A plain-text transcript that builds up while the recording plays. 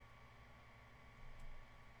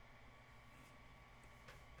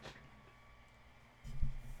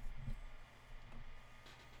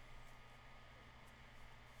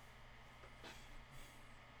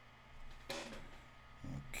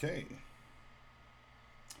Okay.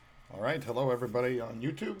 All right. Hello, everybody on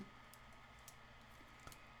YouTube.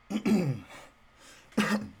 We'll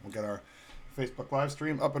get our Facebook live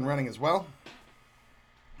stream up and running as well.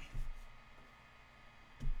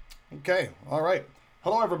 Okay. All right.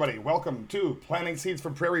 Hello, everybody. Welcome to Planting Seeds for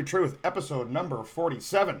Prairie Truth, episode number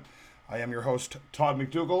 47. I am your host, Todd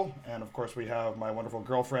McDougall, and of course we have my wonderful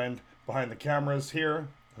girlfriend behind the cameras here,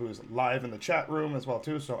 who is live in the chat room as well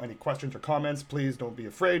too. So any questions or comments, please don't be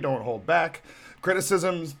afraid, don't hold back.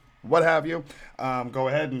 Criticisms, what have you, go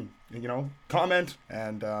ahead and comment,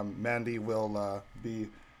 and Mandy will be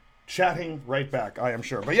chatting right back, I am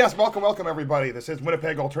sure. But yes, welcome everybody. This is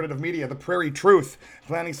Winnipeg Alternative Media, the Prairie Truth,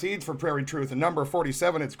 planting seeds for Prairie Truth, and number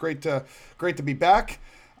 47. It's great to be back.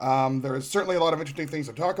 There is certainly a lot of interesting things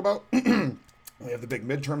to talk about. We have the big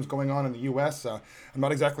midterms going on in the U.S. I'm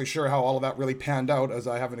not exactly sure how all of that really panned out, as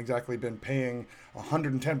I haven't exactly been paying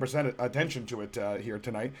 110% attention to it here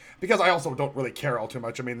tonight, because I also don't really care all too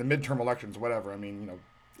much. I mean, the midterm elections, whatever. I mean,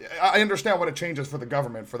 I understand what it changes for the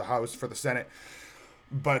government, for the House, for the Senate.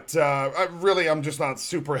 But I'm just not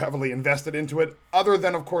super heavily invested into it, other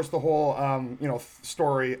than, of course, the whole,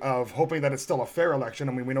 story of hoping that it's still a fair election.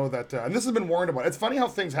 I mean, we know that, and this has been warned about. It's funny how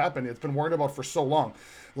things happen. It's been warned about for so long.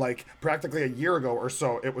 Like, practically a year ago or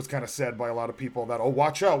so, it was kind of said by a lot of people that,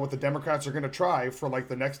 watch out what the Democrats are going to try for, like,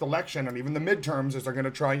 the next election, and even the midterms, is they're going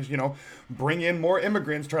to try, bring in more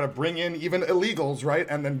immigrants, try to bring in even illegals, right,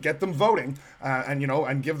 and then get them voting,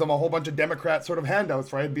 and give them a whole bunch of Democrat sort of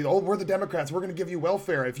handouts, right? Be, we're the Democrats, we're going to give you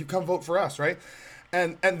welfare if you come vote for us, right?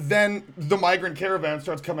 And then the migrant caravan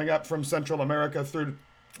starts coming up from Central America through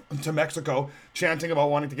to Mexico, chanting about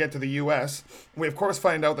wanting to get to the U.S. We, of course,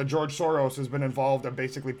 find out that George Soros has been involved in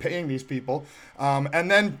basically paying these people. And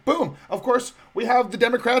then, boom, of course, we have the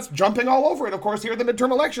Democrats jumping all over it, of course, here at the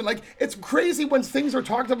midterm election. Like, it's crazy when things are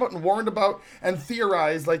talked about and warned about and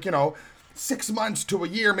theorized, 6 months to a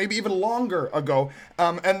year, maybe even longer ago,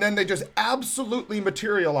 and then they just absolutely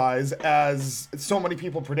materialize as so many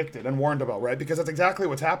people predicted and warned about, right? Because that's exactly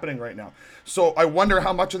what's happening right now. So I wonder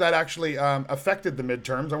how much of that actually affected the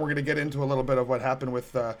midterms, and we're going to get into a little bit of what happened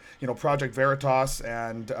with, Project Veritas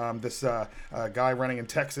and this guy running in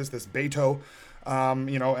Texas, this Beto,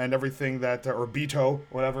 and everything that, or Beto,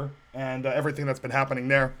 whatever, and everything that's been happening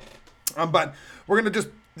there. But we're going to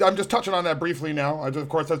I'm just touching on that briefly now. Of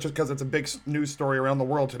course, that's just because it's a big news story around the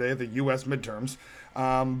world today, the U.S. midterms.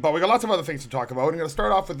 But we got lots of other things to talk about. I'm going to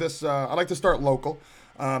start off with this. I like to start local.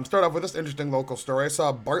 Start off with this interesting local story. I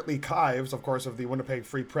saw Bartley Kives, of course, of the Winnipeg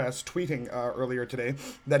Free Press, tweeting earlier today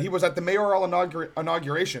that he was at the mayoral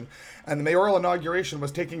inauguration, and the mayoral inauguration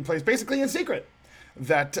was taking place basically in secret.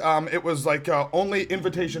 That it was only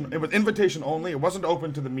invitation. It was invitation only. It wasn't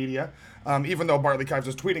open to the media, even though Bartley Kives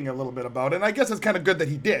was tweeting a little bit about it. And I guess it's kind of good that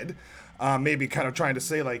he did. Maybe kind of trying to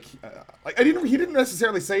say he didn't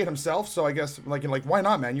necessarily say it himself. So I guess why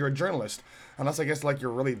not, man? You're a journalist, unless I guess you're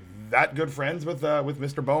really that good friends with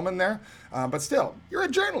Mr. Bowman there. But still, you're a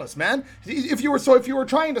journalist, man. If you were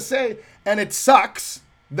trying to say, and it sucks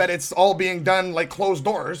that it's all being done closed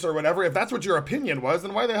doors or whatever, if that's what your opinion was,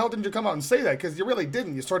 then why the hell didn't you come out and say that? Because you really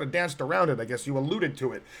didn't. You sort of danced around it, I guess. You alluded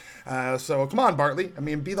to it. So come on, Bartley. I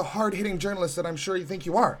mean, be the hard-hitting journalist that I'm sure you think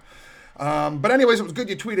you are. But anyways, it was good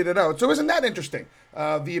you tweeted it out. So isn't that interesting?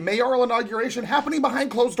 The mayoral inauguration happening behind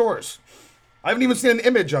closed doors. I haven't even seen an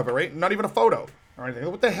image of it, right? Not even a photo or anything.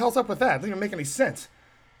 What the hell's up with that? It doesn't even make any sense.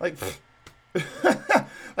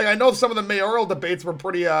 I know some of the mayoral debates were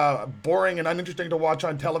pretty boring and uninteresting to watch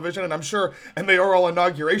on television, and I'm sure a mayoral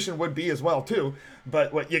inauguration would be as well too.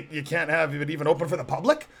 But what, you can't have it even open for the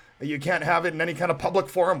public? You can't have it in any kind of public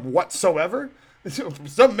forum whatsoever?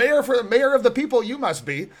 Some mayor for the mayor of the people you must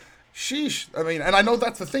be. Sheesh. I mean, and I know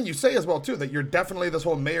that's the thing you say as well too, that you're definitely this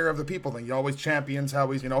whole mayor of the people thing. You always champions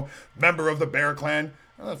how he's, member of the Bear Clan.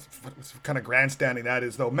 That's what kind of grandstanding that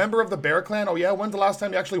is, though. Member of the Bear Clan? Oh, yeah? When's the last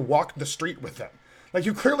time you actually walked the street with them?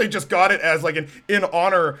 You clearly just got it as, an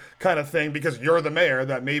in-honor kind of thing because you're the mayor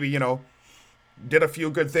that maybe, did a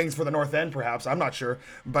few good things for the North End, perhaps. I'm not sure.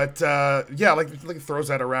 But, throws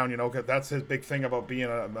that around, 'cause that's his big thing about being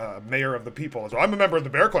a mayor of the people. So I'm a member of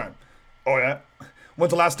the Bear Clan. Oh, yeah?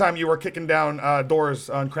 When's the last time you were kicking down doors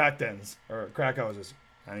on crack dens or crack houses?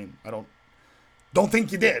 I mean, I don't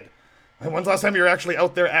think you did. When's the last time you were actually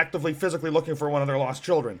out there actively, physically looking for one of their lost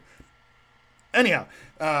children? Anyhow,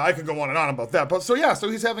 I could go on and on about that. But so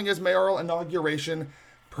he's having his mayoral inauguration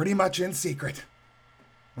pretty much in secret.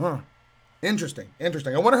 Interesting.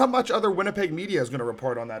 I wonder how much other Winnipeg media is going to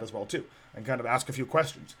report on that as well, too, and kind of ask a few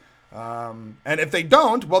questions. And if they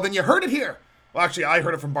don't, well, then you heard it here. Well, actually, I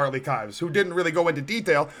heard it from Bartley Kives, who didn't really go into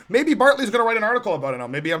detail. Maybe Bartley's going to write an article about it now.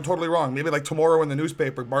 Maybe I'm totally wrong. Maybe like tomorrow in the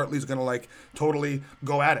newspaper, Bartley's going to like totally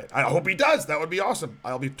go at it. I hope he does. That would be awesome.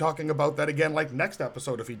 I'll be talking about that again like next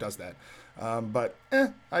episode if he does that.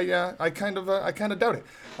 I kind of doubt it.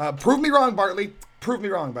 Prove me wrong, Bartley. Prove me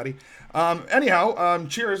wrong, buddy. Anyhow,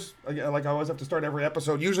 cheers. Like I always have to start every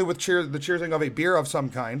episode, usually with the cheersing of a beer of some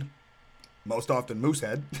kind. Most often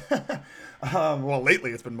Moosehead. Well, lately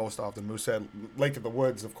it's been most often Moosehead. Lake of the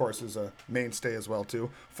Woods, of course, is a mainstay as well, too.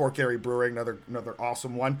 Fork Area Brewing, another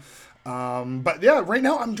awesome one. But yeah, right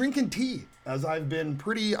now I'm drinking tea, as I've been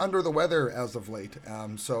pretty under the weather as of late.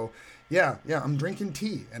 So yeah, I'm drinking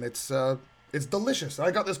tea, and it's delicious. I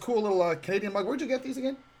got this cool little Canadian mug. Where'd you get these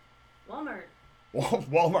again? Walmart.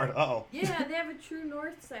 Walmart, uh-oh. Yeah, they have a True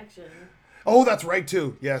North section. Oh, that's right,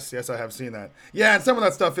 too. Yes, I have seen that. Yeah, and some of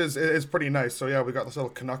that stuff is pretty nice. So, yeah, we got this little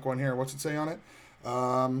Canuck one here. What's it say on it?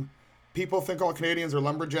 People think all Canadians are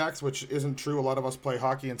lumberjacks, which isn't true. A lot of us play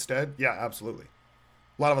hockey instead. Yeah, absolutely.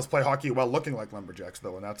 A lot of us play hockey while looking like lumberjacks,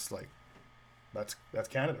 though, and that's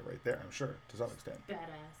Canada right there, I'm sure, to some extent. Badass.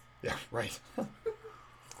 Yeah, right.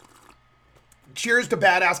 Cheers to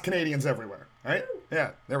badass Canadians everywhere, right?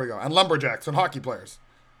 Yeah, there we go. And lumberjacks and hockey players.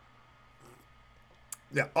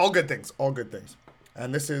 Yeah, all good things. All good things.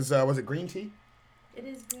 And this is, was it green tea? It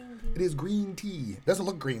is green tea. It is green tea. It doesn't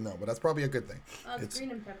look green, though, but that's probably a good thing. It's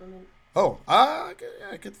green and peppermint. Oh, I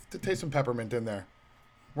get to taste some peppermint in there.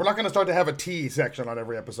 We're not going to start to have a tea section on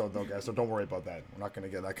every episode, though, guys, so don't worry about that. We're not going to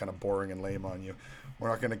get that kind of boring and lame on you. We're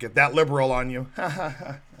not going to get that liberal on you.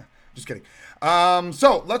 Just kidding.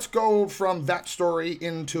 So let's go from that story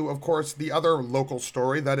into, of course, the other local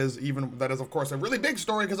story. That is, of course, a really big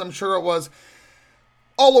story, because I'm sure it was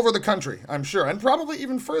all over the country, I'm sure, and probably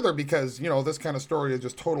even further, because, this kind of story is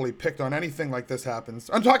just totally picked on anything like this happens.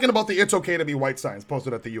 I'm talking about the "It's Okay to Be White" signs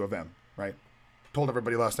posted at the U of M, right? Told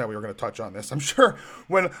everybody last night we were going to touch on this. I'm sure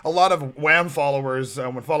when a lot of Wham followers,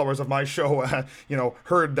 when followers of my show,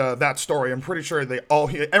 heard that story, I'm pretty sure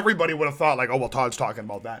everybody would have thought like, oh, well, Todd's talking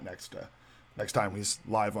about that next time he's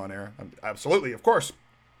live on air. Absolutely, of course.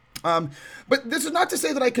 But this is not to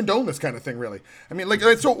say that I condone this kind of thing, really. I mean,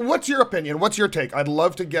 so what's your opinion? What's your take? I'd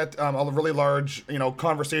love to get a really large,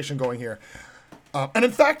 conversation going here. And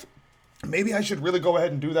in fact, maybe I should really go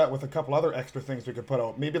ahead and do that with a couple other extra things we could put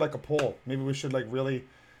out. Maybe like a poll. Maybe we should really,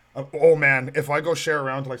 oh man, if I go share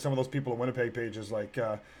around to like some of those people at Winnipeg pages, like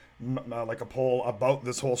a poll about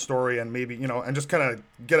this whole story, and maybe, and just kind of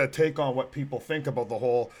get a take on what people think about the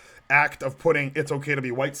whole act of putting "It's Okay to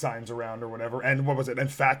Be White" signs around or whatever, and what was it, and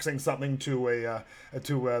faxing something to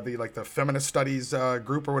the feminist studies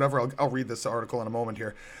group or whatever. I'll read this article in a moment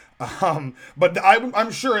here, but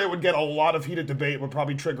I'm sure it would get a lot of heated debate. It would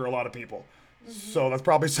probably trigger a lot of people. Mm-hmm. So that's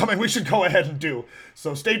probably something we should go ahead and do.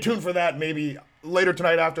 So stay tuned for that, maybe later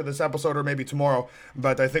tonight after this episode, or maybe tomorrow.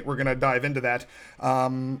 But I think we're gonna dive into that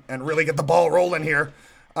and really get the ball rolling here.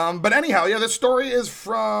 But anyhow, yeah, this story is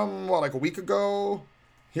from like a week ago.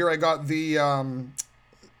 Here I got the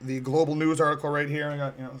Global News article right here. I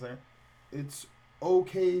got there. "It's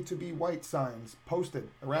Okay to Be White" signs posted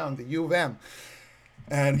around the U of M,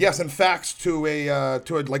 and yes, in facts to a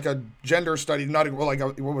gender study.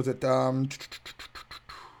 What was it?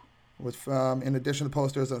 In addition to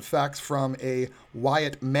posters and facts from a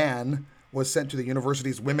Wyatt man was sent to the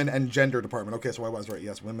university's Women and Gender Department. Okay, so I was right.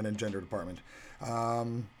 Yes, Women and Gender Department. Look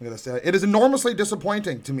at this. It is enormously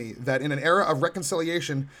disappointing to me that in an era of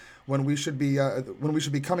reconciliation, when we should be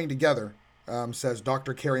coming together, says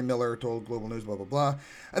Dr. Carrie Miller told Global News, blah blah blah.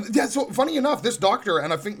 And yeah, so funny enough, this doctor,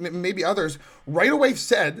 and I think maybe others, right away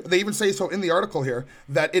said, they even say so in the article here,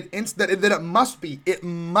 that it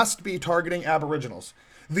must be targeting Aboriginals.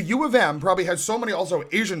 The U of M probably has so many also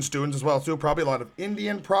Asian students as well, too. Probably a lot of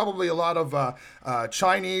Indian, probably a lot of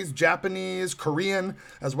Chinese, Japanese, Korean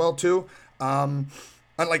as well, too. And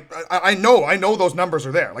I know those numbers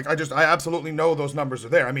are there. I absolutely know those numbers are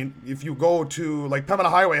there. I mean, if you go to Pembina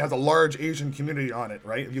Highway has a large Asian community on it,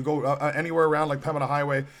 right? If you go anywhere around Pembina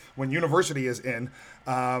Highway when university is in,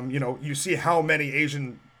 you see how many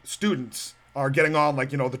Asian students are getting on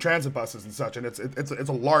the transit buses and such, and it's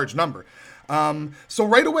a large number. So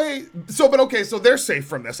right away, so they're safe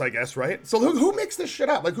from this, I guess, right? So who makes this shit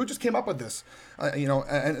up? Who just came up with this?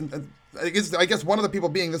 And I guess one of the people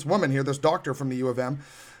being this woman here, this doctor from the U of M,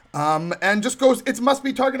 and just goes, it must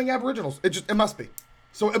be targeting Aboriginals. It must be.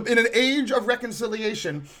 So in an age of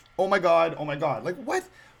reconciliation, oh my God. What?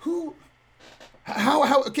 Who?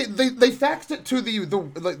 How? Okay, they faxed it to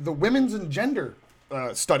the Women's and Gender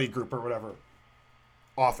study group or whatever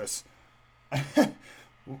office.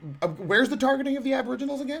 Where's the targeting of the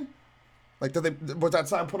Aboriginals again? Like, was that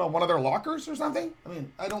sign put on one of their lockers or something? I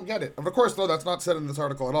mean, I don't get it. Of course, though, that's not said in this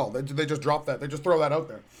article at all. They just drop that. They just throw that out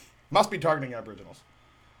there. Must be targeting Aboriginals.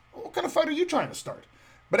 What kind of fight are you trying to start?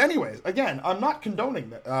 But anyways, again, I'm not condoning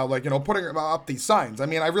that, putting up these signs. I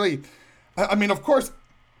mean, I mean, of course,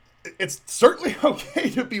 it's certainly okay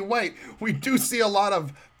to be white. We do see a lot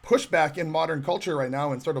of pushback in modern culture right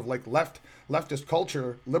now, and sort of like leftist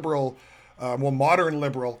culture, liberal, modern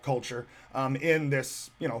liberal culture, in this,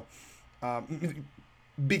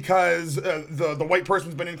 because the white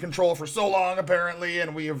person's been in control for so long, apparently,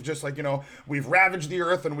 and we have just we've ravaged the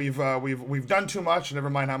earth, and we've done too much. Never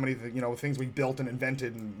mind how many things we built and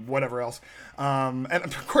invented and whatever else, and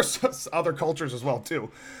of course other cultures as well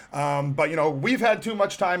too. But we've had too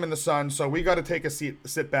much time in the sun, so we got to take a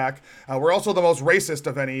sit back. We're also the most racist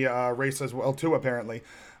of any race as well too, apparently.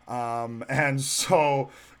 And so,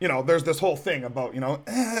 there's this whole thing about,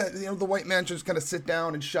 the white man should just kind of sit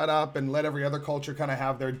down and shut up and let every other culture kind of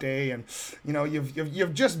have their day. And,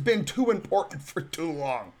 you've just been too important for too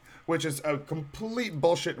long, which is a complete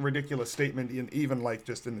bullshit and ridiculous statement, even like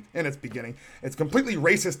just in its beginning. It's completely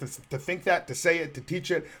racist to think that, to say it, to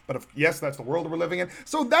teach it. But yes, that's the world we're living in.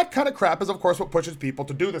 So that kind of crap is, of course, what pushes people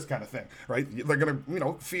to do this kind of thing, right? They're going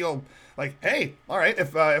to, feel like, hey, all right,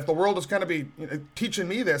 if the world is going to be teaching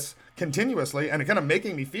me this continuously and kind of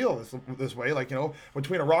making me feel this way, like,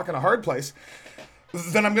 between a rock and a hard place,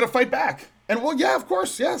 then I'm going to fight back. And well, yeah, of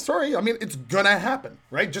course. Yeah, sorry. I mean, it's going to happen,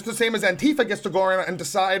 right? Just the same as Antifa gets to go around and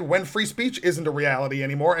decide when free speech isn't a reality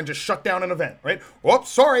anymore and just shut down an event, right? Whoops,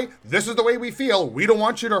 sorry. This is the way we feel. We don't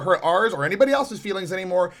want you to hurt ours or anybody else's feelings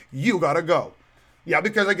anymore. You got to go. Yeah,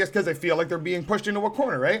 because they feel like they're being pushed into a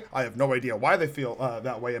corner, right? I have no idea why they feel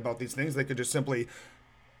that way about these things. They could just simply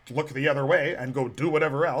look the other way and go do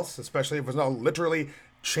whatever else, especially if it's not literally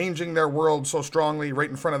changing their world so strongly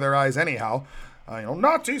right in front of their eyes anyhow.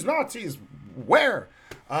 Nazis, where?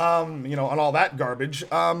 And all that garbage.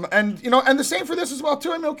 And the same for this as well,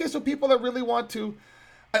 too. I mean, okay, so people that really want to,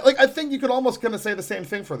 I think you could almost kind of say the same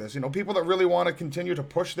thing for this. People that really want to continue to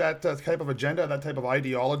push that type of agenda, that type of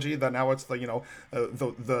ideology, that now it's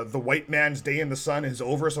the white man's day in the sun is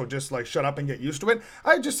over, so just shut up and get used to it.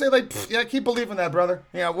 I just say yeah, keep believing that, brother.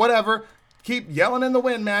 Yeah, whatever. Keep yelling in the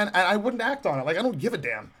wind, man. And I wouldn't act on it. I don't give a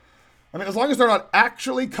damn. I mean, as long as they're not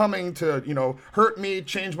actually coming to, hurt me,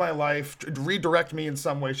 change my life, redirect me in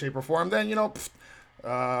some way, shape, or form, then,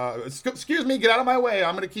 excuse me, get out of my way.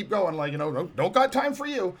 I'm going to keep going. Don't got time for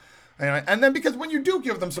you. And then because when you do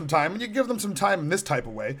give them some time, and you give them some time in this type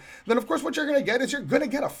of way, then of course what you're going to get is you're going to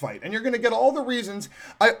get a fight. And you're going to get all the reasons.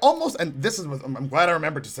 I'm glad I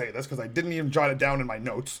remembered to say this because I didn't even jot it down in my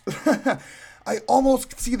notes. I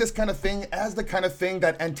almost see this kind of thing as the kind of thing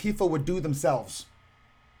that Antifa would do themselves.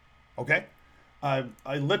 Okay? I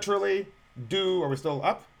literally do... Are we still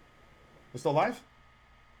up? We're still live?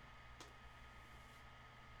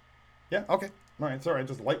 Yeah? Okay. All right. Sorry,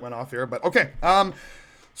 just the light went off here. But okay. I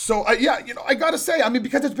gotta say, I mean,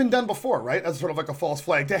 because it's been done before, right? As sort of like a false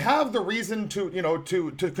flag. To have the reason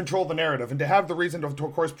to control the narrative and to have the reason to, of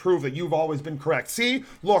course, prove that you've always been correct. See,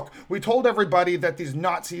 look, we told everybody that these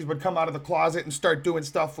Nazis would come out of the closet and start doing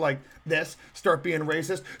stuff like this, start being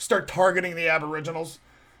racist, start targeting the Aboriginals,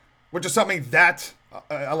 which is something that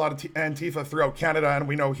a lot of Antifa throughout Canada, and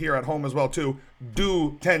we know here at home as well too,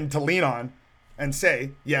 do tend to lean on and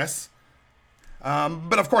say, yes.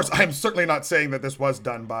 But of course, I'm certainly not saying that this was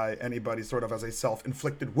done by anybody sort of as a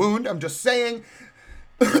self-inflicted wound. I'm just saying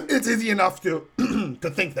it's easy enough to to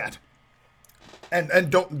think that. And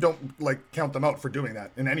don't count them out for doing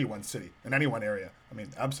that in any one city, in any one area. I mean,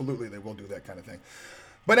 absolutely they will do that kind of thing.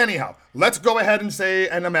 But anyhow, let's go ahead and say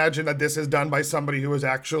and imagine that this is done by somebody who is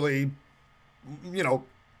actually,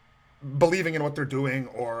 believing in what they're doing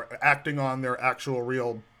or acting on their actual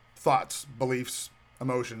real thoughts, beliefs,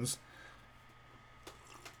 emotions.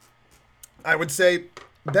 I would say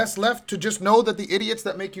best left to just know that the idiots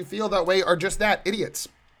that make you feel that way are just that, idiots.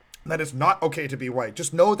 That it's not okay to be white.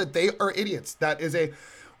 Just know that they are idiots. That is a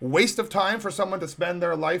waste of time for someone to spend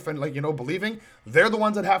their life and believing. They're the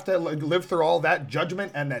ones that have to live through all that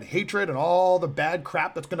judgment and that hatred and all the bad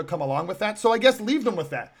crap that's going to come along with that. So I guess leave them with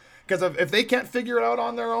that. Because if they can't figure it out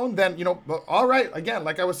on their own, then, all right, again,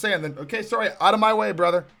 like I was saying, then, okay, sorry, out of my way,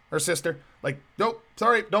 brother or sister. Nope,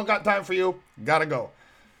 sorry, don't got time for you. Gotta go.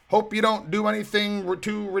 Hope you don't do anything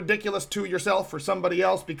too ridiculous to yourself or somebody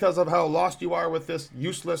else because of how lost you are with this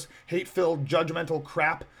useless, hate-filled, judgmental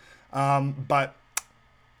crap. But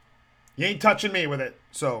you ain't touching me with it.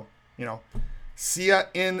 So, see ya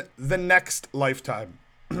in the next lifetime,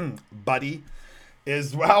 buddy,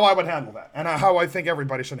 is how I would handle that. And how I think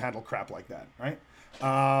everybody should handle crap like that, right?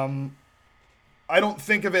 I don't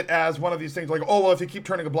think of it as one of these things like, oh, well, if you keep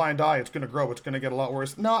turning a blind eye, it's going to grow. It's going to get a lot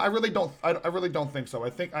worse. No, I really don't. I really don't think so. I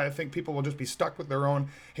think people will just be stuck with their own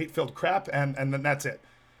hate-filled crap, and then that's it.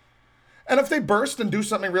 And if they burst and do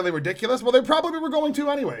something really ridiculous, well, they probably were going to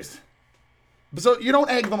anyways. So you don't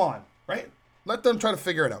egg them on, right? Let them try to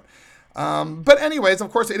figure it out. But anyways,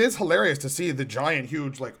 of course, it is hilarious to see the giant,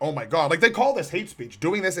 huge, like, oh my God, like they call this hate speech.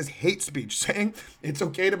 Doing this is hate speech, saying it's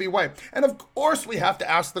okay to be white. And of course, we have to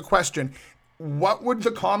ask the question, what would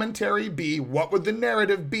the commentary be? What would the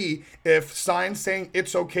narrative be if signs saying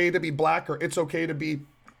it's okay to be black or it's okay to be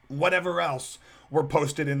whatever else were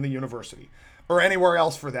posted in the university or anywhere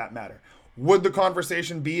else for that matter? Would the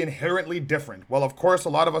conversation be inherently different? Well, of course, a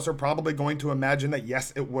lot of us are probably going to imagine that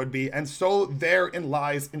yes, it would be, and so therein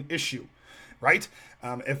lies an issue, right?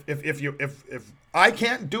 If I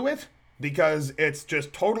can't do it because it's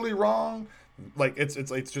just totally wrong, like it's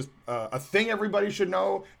just a thing everybody should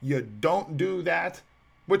know. You don't do that,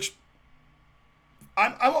 which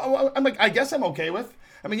I'm like, I guess I'm okay with.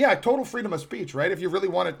 I mean, yeah, total freedom of speech, right? If you really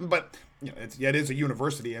want it, but you know, it is a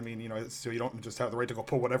university. I mean, you know, so you don't just have the right to go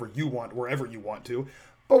put whatever you want wherever you want to,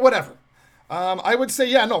 but whatever. I would say,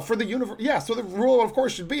 yeah, no, for the so the rule, of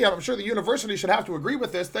course, should be, I'm sure the university should have to agree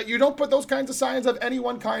with this, that you don't put those kinds of signs of any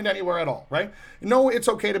one kind anywhere at all, right? No, it's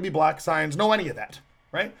okay to be black signs, no any of that,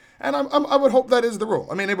 right? And I would hope that is the rule.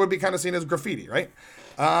 I mean, it would be kind of seen as graffiti, right?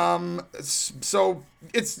 So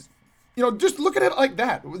it's, you know, just look at it like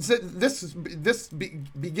that. This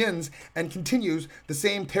begins and continues the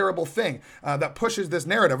same terrible thing that pushes this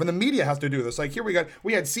narrative, and the media has to do this. Like here we had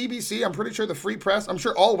CBC. I'm pretty sure the Free Press. I'm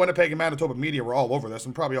sure all Winnipeg and Manitoba media were all over this,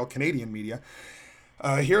 and probably all Canadian media.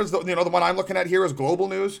 Here's the one I'm looking at here is Global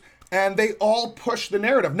News, and they all push the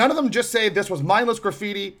narrative. None of them just say this was mindless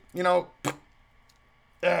graffiti.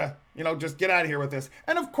 Just get out of here with this.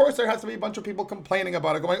 And of course, there has to be a bunch of people complaining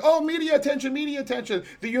about it, going, oh, media attention.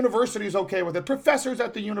 The university's okay with it. Professors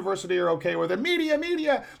at the university are okay with it.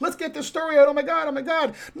 Media, let's get this story out. Oh my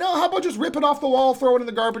God. No, how about just rip it off the wall, throw it in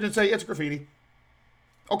the garbage and say it's graffiti?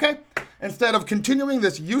 Okay? Instead of continuing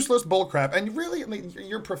this useless bullcrap. And really, I mean,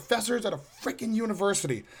 you're professors at a freaking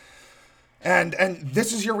university. And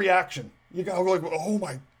this is your reaction. You go like, oh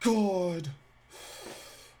my God.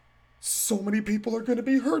 So many people are going to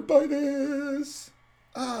be hurt by this.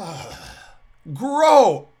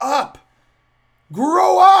 Grow up.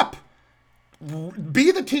 Be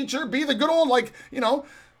the teacher. Be the good old,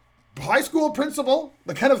 high school principal.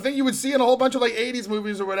 The kind of thing you would see in a whole bunch of 80s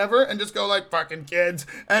movies or whatever. And just go like, fucking kids.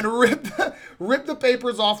 And rip the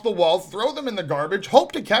papers off the wall. Throw them in the garbage.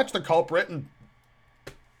 Hope to catch the culprit and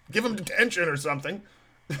give them detention or something.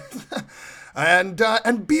 And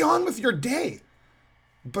be on with your day.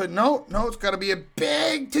 But no, it's got to be a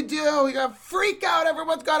big to-do. You got to freak out.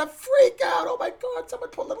 Everyone's got to freak out. Oh, my God. Someone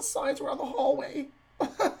put little signs around the hallway.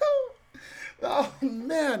 Oh,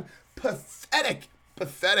 man. Pathetic.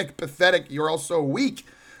 You're all so weak.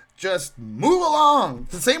 Just move along.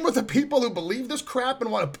 The same with the people who believe this crap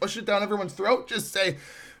and want to push it down everyone's throat. Just say,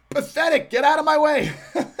 pathetic. Get out of my way.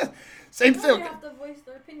 Same thing. They have to voice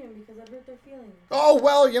their opinion because I've hurt their feelings. Oh,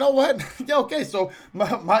 well, you know what? Yeah, okay, so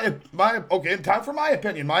okay, time for my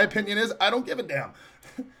opinion. My opinion is I don't give a damn.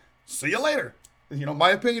 See you later. My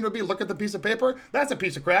opinion would be look at the piece of paper. That's a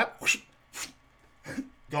piece of crap.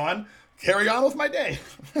 Go on. Carry on with my day.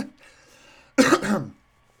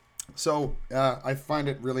 So I find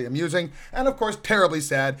it really amusing and, of course, terribly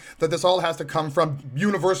sad that this all has to come from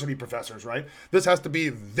university professors, right? This has to be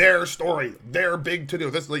their story, their big to-do.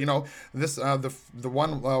 This, the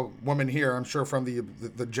one woman here, I'm sure from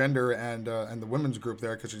the gender and the women's group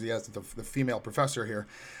there, because she has the female professor here,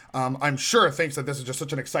 I'm sure thinks that this is just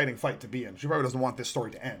such an exciting fight to be in. She probably doesn't want this story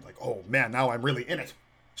to end. Like, oh, man, now I'm really in it.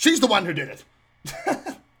 She's the one who did it.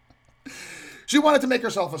 She wanted to make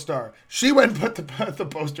herself a star. She went and put the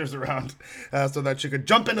posters around so that she could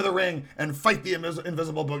jump into the ring and fight the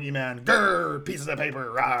invisible boogeyman. Grrr, pieces of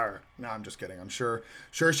paper, rawr. No, I'm just kidding. I'm sure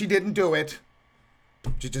she didn't do it.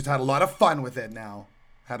 She just had a lot of fun with it now.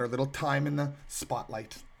 Had her little time in the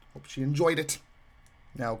spotlight. Hope she enjoyed it.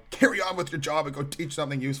 Now carry on with your job and go teach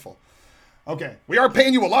something useful. Okay, we are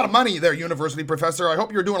paying you a lot of money there, university professor. I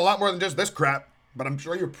hope you're doing a lot more than just this crap. But I'm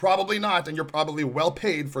sure you're probably not, and you're probably well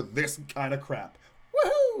paid for this kind of crap.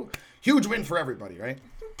 Woohoo! Huge win for everybody, right?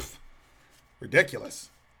 Pfft. Ridiculous.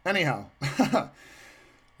 Anyhow,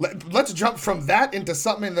 let's jump from that into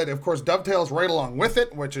something that, of course, dovetails right along with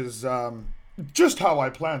it, which is just how I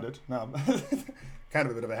planned it. Now, kind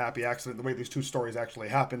of a bit of a happy accident, the way these two stories actually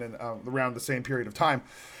happened in around the same period of time.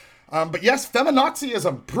 But yes,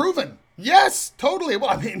 feminazism, proven. Yes, totally. Well,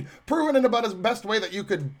 I mean, proven in about the best way that you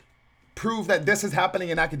could prove that this is happening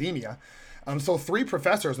in academia. So 3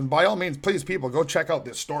 professors, and by all means, please, people, go check out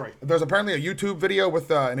this story. There's apparently a YouTube video with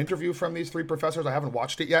an interview from these 3 professors. I haven't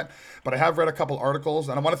watched it yet, but I have read a couple articles,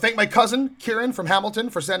 and I want to thank my cousin, Kieran from Hamilton,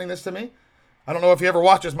 for sending this to me. I don't know if he ever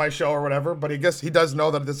watches my show or whatever, but I guess he does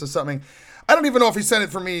know that this is something. I don't even know if he sent it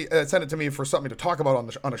to me for something to talk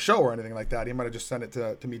about on a show or anything like that. He might have just sent it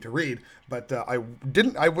to me to read, but I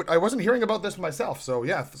wasn't hearing about this myself. So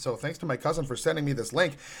yeah, so thanks to my cousin for sending me this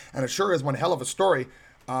link, and it sure is one hell of a story.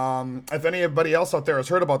 If anybody else out there has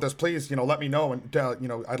heard about this, please, let me know, and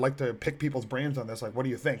I'd like to pick people's brains on this. Like, what do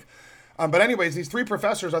you think? But anyways, these 3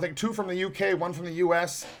 professors, I think 2 from the UK, 1 from the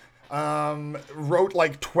US, wrote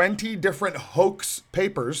like 20 different hoax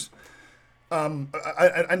papers,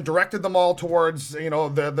 and directed them all towards,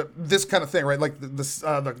 this kind of thing, right? Like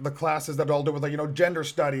the classes that all do with, like, gender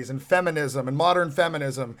studies and feminism and modern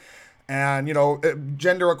feminism and,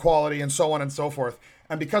 gender equality and so on and so forth.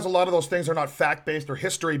 And because a lot of those things are not fact-based or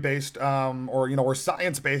history-based, or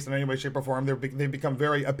science-based in any way, shape, or form, they've become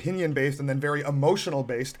very opinion-based and then very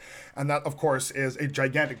emotional-based. And that, of course, is a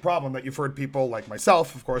gigantic problem that you've heard people like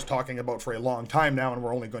myself, of course, talking about for a long time now, and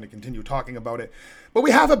we're only going to continue talking about it. But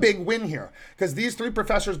we have a big win here, because these 3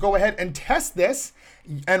 professors go ahead and test this,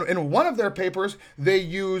 and in one of their papers, they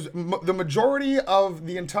use the majority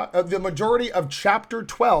of Chapter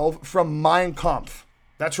 12 from Mein Kampf.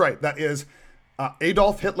 That's right, that is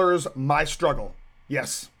Adolf Hitler's My Struggle.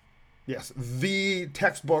 Yes, the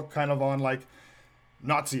textbook kind of on like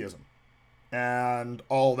Nazism and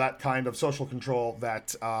all that kind of social control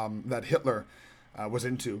that Hitler was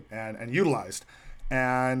into and utilized.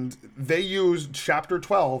 And they used Chapter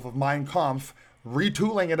 12 of Mein Kampf,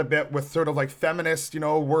 retooling it a bit with sort of like feminist,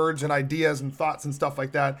 words and ideas and thoughts and stuff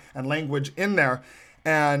like that and language in there.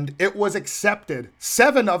 And it was accepted.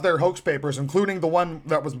 7 of their hoax papers, including the one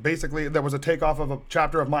that was a takeoff of a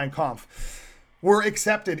chapter of Mein Kampf, were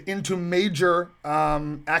accepted into major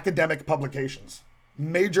academic publications.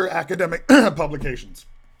 Major academic publications.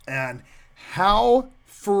 And how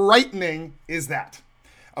frightening is that?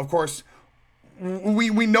 Of course,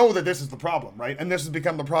 we know that this is the problem, right? And this has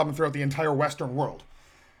become the problem throughout the entire Western world.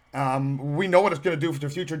 We know what it's going to do for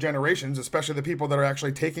future generations, especially the people that are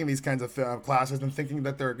actually taking these kinds of classes and thinking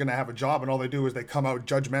that they're going to have a job, and all they do is they come out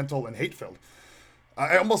judgmental and hate-filled.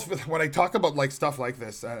 I almost, when I talk about like stuff like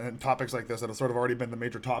this and topics like this that have sort of already been the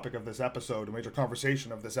major topic of this episode, a major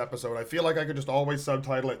conversation of this episode, I feel like I could just always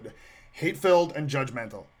subtitle it hate-filled and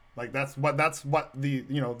judgmental. Like that's what the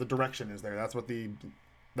the direction is there. That's what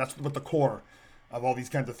the core of all these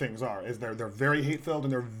kinds of things are, is they're very hate-filled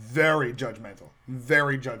and they're very judgmental,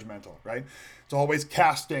 right? It's always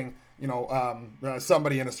casting,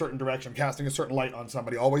 somebody in a certain direction, casting a certain light on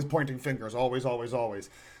somebody, always pointing fingers, always.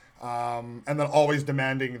 And then always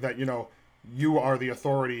demanding that, you are the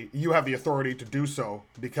authority, you have the authority to do so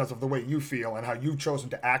because of the way you feel and how you've chosen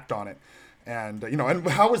to act on it. And, and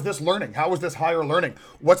how is this learning? How is this higher learning?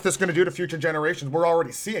 What's this going to do to future generations? We're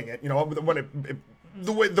already seeing it, when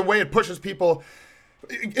the way it pushes people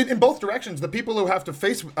in both directions. The people who have to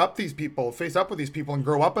face up with these people and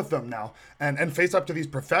grow up with them now and face up to these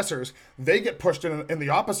professors, they get pushed in the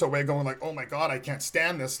opposite way, going like, oh my God, I can't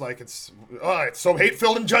stand this. Like it's so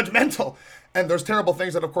hate-filled and judgmental. And there's terrible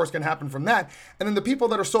things that of course can happen from that. And then the people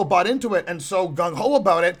that are so bought into it and so gung-ho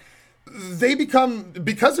about it,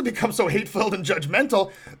 because it becomes so hate-filled and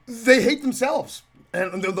judgmental, they hate themselves.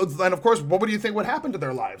 And of course, what do you think would happen to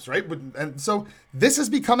their lives, right? And so this is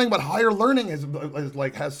becoming what higher learning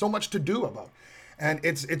has so much to do about. And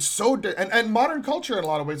it's so and modern culture in a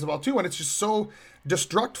lot of ways about too. And it's just so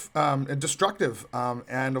destructive.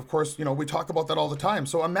 And of course, we talk about that all the time.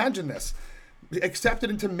 So imagine this. Accepted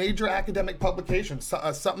into major academic publications,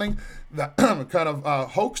 something that kind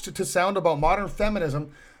of hoaxed to sound about modern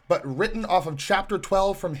feminism, but written off of Chapter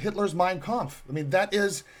 12 from Hitler's Mein Kampf. I mean, that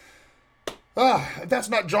is... if that's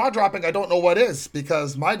not jaw-dropping, I don't know what is,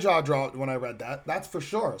 because my jaw dropped when I read that. That's for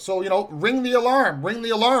sure. So, ring the alarm.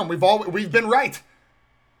 We've been right.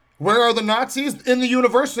 Where are the Nazis? In the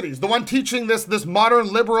universities. The one teaching this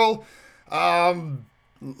modern liberal,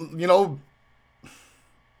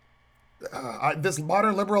 this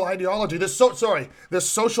modern liberal ideology, this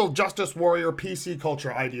social justice warrior PC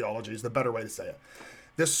culture ideology is the better way to say it.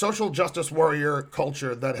 This social justice warrior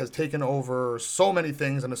culture that has taken over so many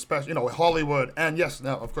things, and especially, Hollywood, and yes,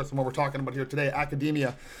 now, of course, what we're talking about here today,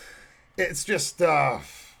 academia. It's just,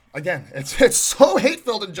 again, it's so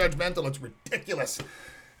hate-filled and judgmental, it's ridiculous.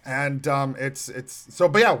 And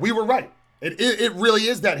but yeah, we were right. It really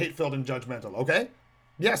is that hate-filled and judgmental, okay?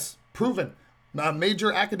 Yes, proven.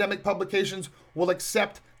 Major academic publications will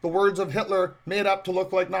accept the words of Hitler made up to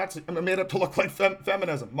look like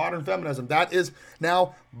feminism, modern feminism. That is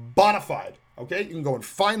now bona fide. Okay, you can go and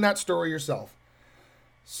find that story yourself.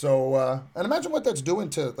 So, and imagine what that's doing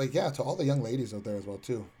to, to all the young ladies out there as well,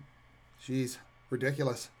 too. Jeez,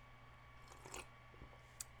 ridiculous.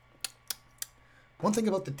 One thing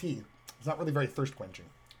about the tea, it's not really very thirst quenching.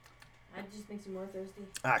 That just makes you more thirsty.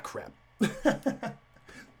 Ah, crap.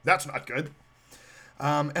 That's not good.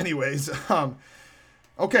 Anyways,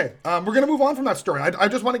 okay, we're going to move on from that story. I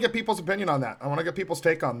just want to get people's opinion on that. I want to get people's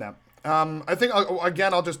take on that. I think,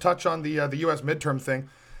 I'll just touch on the U.S. midterm thing.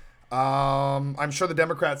 I'm sure the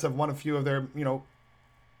Democrats have won a few of their,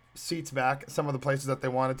 seats back. Some of the places that they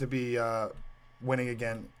wanted to be winning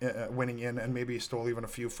in, and maybe stole even a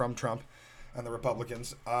few from Trump and the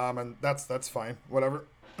Republicans. And that's fine. Whatever.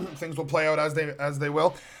 Things will play out as they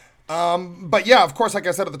will. But yeah, of course, like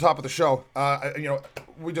I said at the top of the show,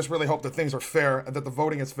 we just really hope that things are fair, that the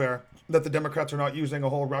voting is fair, that the Democrats are not using a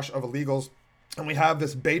whole rush of illegals. And we have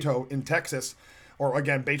this Beto in Texas, or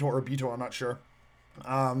again, Beto or Beto, I'm not sure,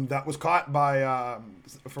 that was caught by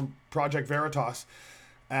from Project Veritas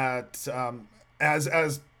as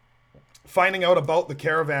finding out about the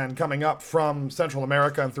caravan coming up from Central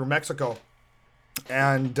America and through Mexico,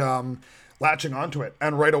 and latching onto it,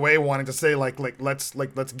 and right away wanting to say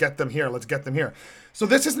let's get them here. So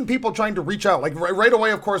this isn't people trying to reach out. Right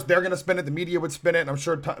away, of course, they're going to spin it. The media would spin it, and I'm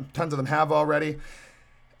sure tons of them have already.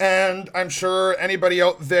 And I'm sure anybody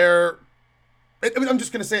out there, I'm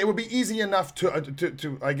just going to say it would be easy enough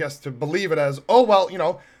to I guess to believe it as, oh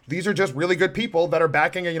well, these are just really good people that are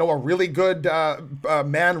backing a really good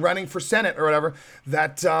man running for Senate or whatever,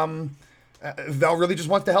 that they'll really just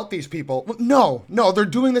want to help these people. No, they're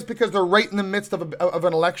doing this because they're right in the midst of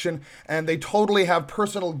an election, and they totally have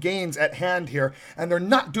personal gains at hand here, and they're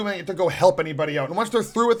not doing it to go help anybody out. And once they're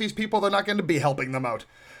through with these people, they're not going to be helping them out.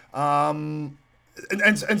 And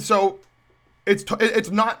so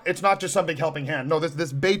it's not just some big helping hand. No,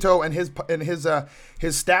 this Beto and his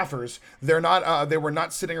staffers, they were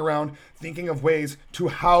not sitting around thinking of ways to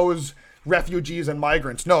house refugees and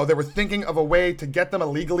migrants. No, they were thinking of a way to get them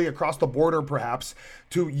illegally across the border, perhaps,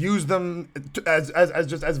 to use them as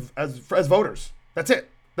voters. That's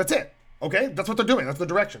it. Okay, that's what they're doing. That's the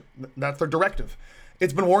direction. That's their directive.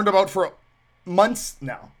 It's been warned about for months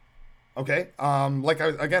now. Okay, like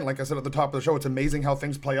I said at the top of the show, it's amazing how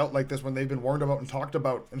things play out like this when they've been warned about and talked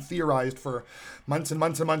about and theorized for months and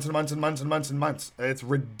months and months and months and months and months and months. It's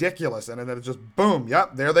ridiculous, and then it's just boom.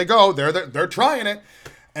 Yep, there they go. They're trying it.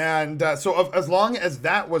 And so as long as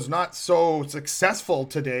that was not so successful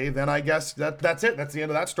today, then I guess that's it. That's the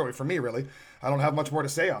end of that story for me, really. I don't have much more to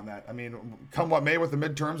say on that. I mean, come what may with the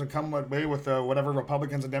midterms and come what may with whatever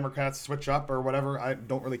Republicans and Democrats switch up or whatever, I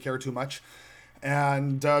don't really care too much.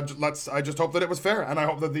 And I just hope that it was fair. And I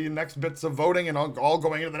hope that the next bits of voting and all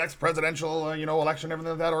going into the next presidential, election and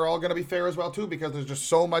everything like that are all going to be fair as well, too, because there's just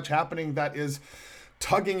so much happening that is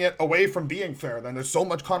tugging it away from being fair. Then there's so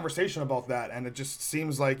much conversation about that, and it just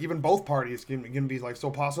seems like even both parties can be so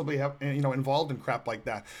possibly involved in crap like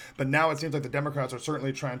that. But now it seems like the Democrats are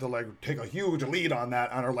certainly trying to take a huge lead on that,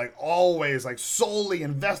 and are always solely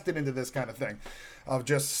invested into this kind of thing of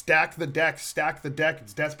just stack the deck.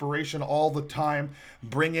 It's desperation all the time.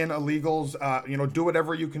 Bring in illegals, do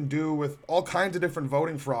whatever you can do with all kinds of different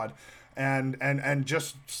voting fraud. And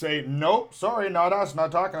just say, nope, sorry, not us,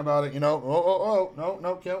 not talking about it,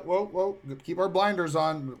 whoa, keep our blinders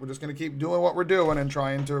on. We're just going to keep doing what we're doing and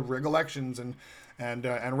trying to rig elections and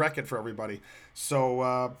wreck it for everybody. So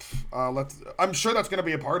I'm sure that's going to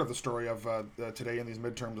be a part of the story of today in these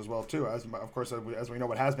midterms as well, too, as we know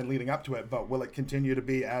what has been leading up to it. But will it continue to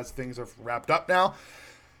be as things have wrapped up now?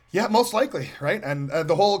 Yeah, most likely, right? And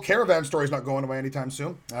the whole caravan story is not going away anytime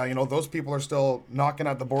soon. Those people are still knocking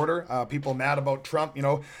at the border. People mad about Trump,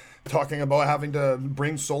 talking about having to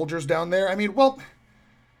bring soldiers down there. I mean, well,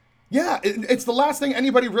 yeah, it's the last thing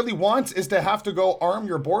anybody really wants is to have to go arm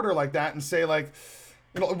your border like that and say,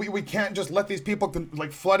 we can't just let these people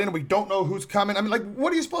flood in. We don't know who's coming. I mean,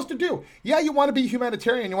 what are you supposed to do? Yeah, you want to be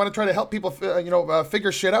humanitarian. You want to try to help people,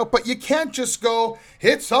 figure shit out. But you can't just go,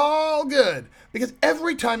 it's all good. Because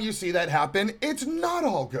every time you see that happen, it's not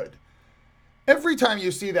all good. Every time you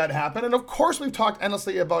see that happen, and of course we've talked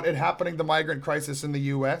endlessly about it happening, the migrant crisis in the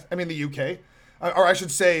the UK, or I should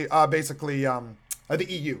say, basically, the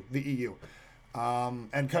EU,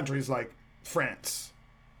 and countries like France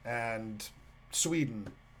and Sweden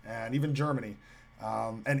and even Germany,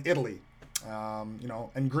 and Italy,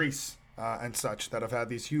 and Greece, and such, that have had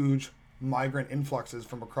these huge migrant influxes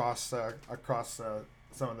from across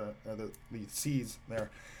some of the seas there,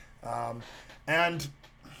 and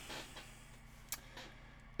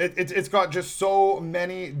It's got just so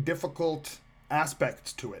many difficult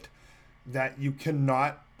aspects to it that you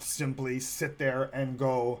cannot simply sit there and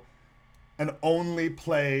go and only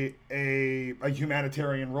play a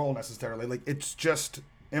humanitarian role necessarily. Like, it's just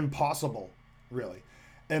impossible, really,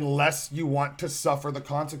 unless you want to suffer the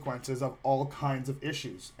consequences of all kinds of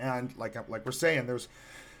issues. And like we're saying, there's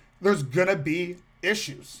gonna be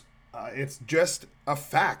issues. It's just a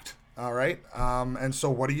fact. All right. And so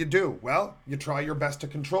what do? Well, you try your best to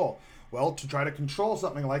control. Well, to try to control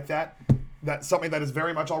something like that, that's something that is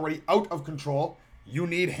very much already out of control, you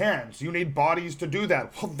need hands. You need bodies to do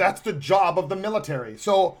that. Well, that's the job of the military.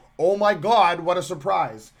 So, oh my God, what a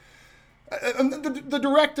surprise. And the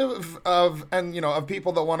directive of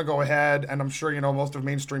people that want to go ahead, and I'm sure most of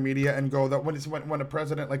mainstream media, and go that when a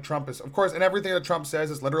president like Trump is, of course, and everything that Trump says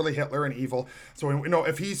is literally Hitler and evil. So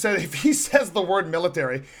if he says the word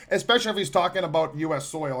military, especially if he's talking about U.S.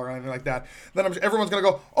 soil or anything like that, then everyone's gonna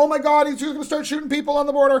go, oh my God, he's going to start shooting people on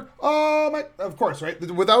the border. Oh my, of course, right?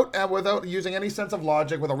 Without using any sense of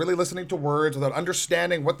logic, without really listening to words, without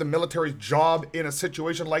understanding what the military's job in a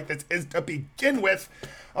situation like this is to begin with.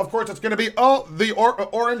 Of course, it's going to be, the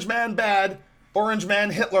orange man bad, orange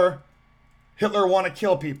man Hitler want to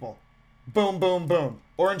kill people. Boom, boom, boom.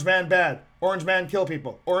 Orange man bad, orange man kill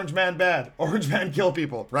people. Orange man bad, orange man kill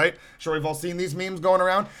people, right? Sure, we've all seen these memes going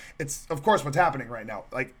around. It's, of course, what's happening right now.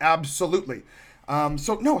 Like, absolutely.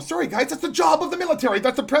 So no, sorry guys, that's the job of the military.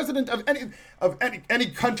 That's the president of any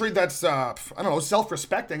country that's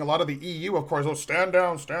self-respecting. A lot of the EU, of course, will stand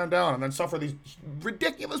down, and then suffer these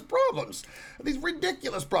ridiculous problems.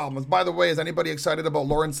 By the way, is anybody excited about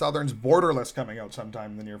Lauren Southern's Borderless coming out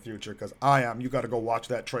sometime in the near future? Because I am. You got to go watch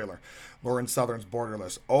that trailer. Lauren Southern's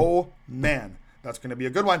Borderless. Oh man, that's going to be a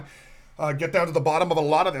good one. Get down to the bottom of a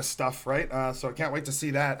lot of this stuff, right? So I can't wait to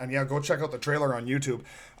see that. And yeah, go check out the trailer on YouTube.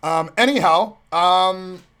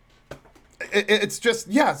 It's just,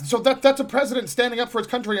 yeah, so that's a president standing up for his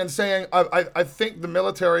country and saying, I think the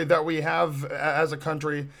military that we have as a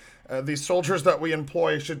country, these soldiers that we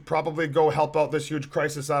employ should probably go help out this huge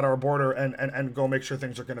crisis at our border and go make sure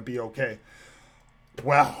things are going to be okay.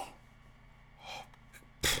 Well,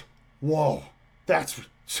 whoa, that's,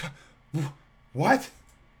 what?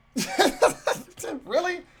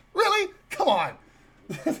 Really? Come on.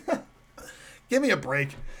 Give me a break.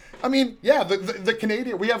 I mean, yeah, the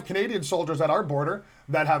Canadian, we have Canadian soldiers at our border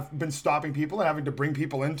that have been stopping people and having to bring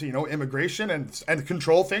people into, immigration and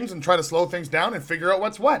control things and try to slow things down and figure out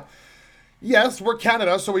what's what. Yes, we're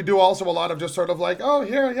Canada, so we do also a lot of just sort of like, oh,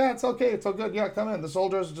 here, yeah, it's okay, it's all good, yeah, come in. The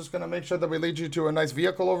soldiers are just going to make sure that we lead you to a nice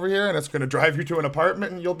vehicle over here, and it's going to drive you to an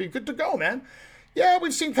apartment, and you'll be good to go, man. Yeah,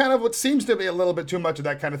 we've seen kind of what seems to be a little bit too much of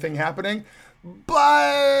that kind of thing happening.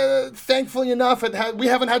 But thankfully enough, we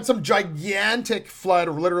haven't had some gigantic flood,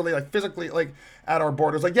 literally, like physically, like at our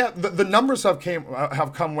borders. Like, yeah, the numbers have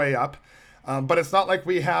come way up, but it's not like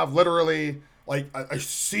we have literally like a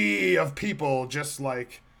sea of people just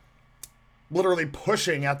like literally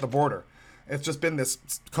pushing at the border. It's just been this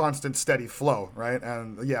constant, steady flow, right?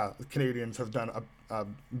 And yeah, the Canadians have done a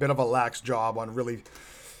bit of a lax job on really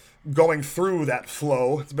going through that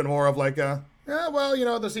flow. It's been more of like there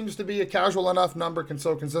seems to be a casual enough number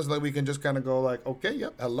so consistently we can just kind of go like, okay,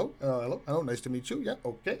 yep, hello, nice to meet you, yeah,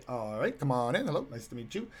 okay, all right, come on in, hello, nice to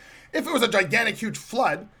meet you. If it was a gigantic, huge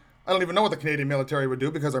flood, I don't even know what the Canadian military would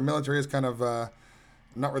do, because our military is kind of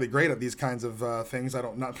not really great at these kinds of things.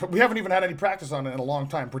 We haven't even had any practice on it in a long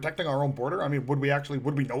time. Protecting our own border, I mean, would we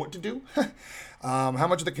know what to do? How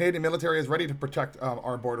much of the Canadian military is ready to protect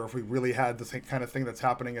our border if we really had the same kind of thing that's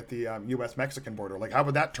happening at the U.S.-Mexican border? Like, how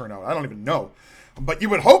would that turn out? I don't even know. But you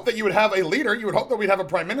would hope that you would have a leader. You would hope that we'd have a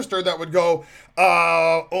prime minister that would go,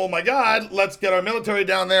 oh my God, let's get our military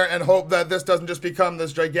down there and hope that this doesn't just become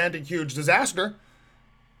this gigantic, huge disaster.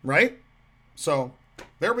 Right? So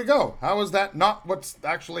there we go. How is that not what's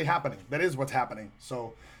actually happening? That is what's happening.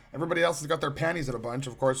 So everybody else has got their panties in a bunch.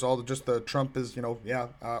 Of course, the Trump is,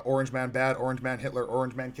 orange man bad, orange man Hitler,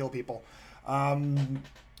 orange man kill people.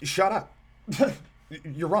 Shut up.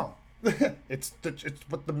 You're wrong. It's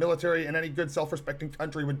what the military in any good self-respecting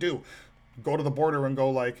country would do. Go to the border and go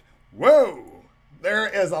like, whoa, there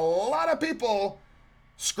is a lot of people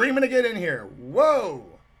screaming to get in here. Whoa.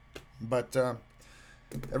 But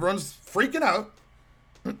everyone's freaking out.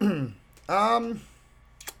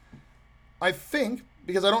 I think,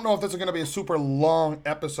 because I don't know if this is going to be a super long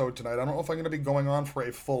episode tonight. I don't know if I'm going to be going on for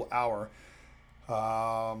a full hour.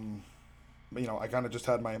 I kind of just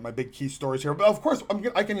had my big key stories here. But of course,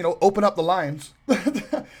 I can open up the lines.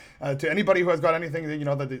 to anybody who has got anything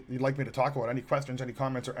that, that you'd like me to talk about, any questions, any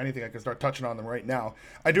comments, or anything, I can start touching on them right now.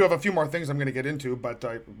 I do have a few more things I'm going to get into, but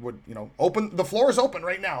I would, the floor is open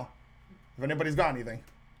right now. If anybody's got anything.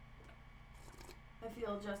 I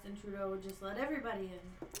feel Justin Trudeau would just let everybody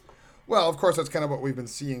in. Well, of course, that's kind of what we've been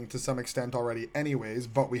seeing to some extent already anyways,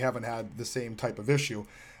 but we haven't had the same type of issue.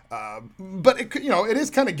 But it is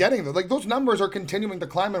kind of getting there. Like, those numbers are continuing to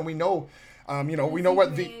climb, and we know, we know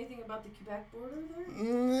what the... anything about the Quebec border there?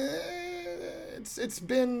 It's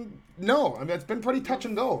been pretty touch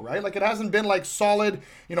and go, right? Like, it hasn't been like solid,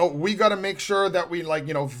 we got to make sure that we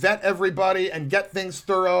vet everybody and get things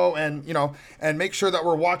thorough and, and make sure that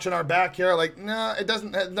we're watching our back here. Like, nah,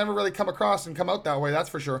 it never really come across and come out that way. That's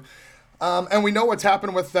for sure. And we know what's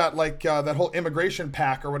happened with that, that whole immigration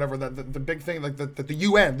pack or whatever, the big thing, like the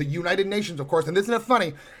UN, the United Nations, of course. And isn't it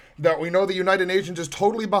funny that we know the United Nations is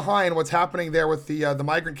totally behind what's happening there with the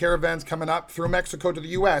migrant caravans coming up through Mexico to the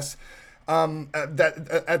U.S., at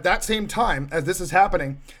that same time as this is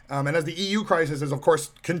happening, and as the EU crisis is, of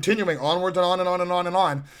course, continuing onwards and on and on and on and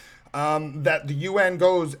on, that the UN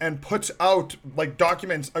goes and puts out like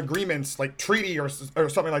documents, agreements, like treaty or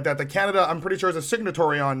something like that Canada, I'm pretty sure, is a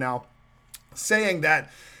signatory on now, saying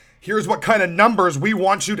that here's what kind of numbers we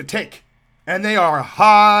want you to take. And they are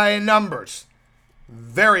high numbers.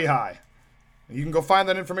 Very high. You can go find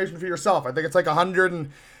that information for yourself. I think it's like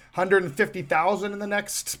 150,000 in the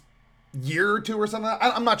next year or two or something.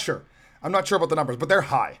 I'm not sure. I'm not sure about the numbers, but they're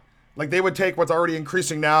high. Like, they would take what's already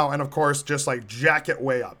increasing now and, of course, just like jack it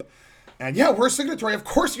way up. And yeah, we're a signatory. Of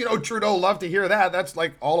course, Trudeau loved to hear that. That's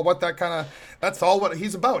like all of what that's all what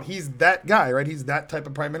he's about. He's that guy, right? He's that type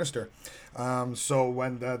of prime minister. So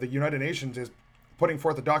when the United Nations is putting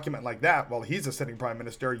forth a document like that, well, he's a sitting prime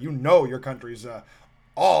minister, your country's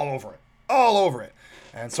all over it.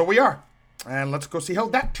 And so we are. And let's go see how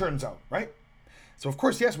that turns out, right? So, of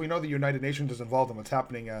course, yes, we know the United Nations is involved in what's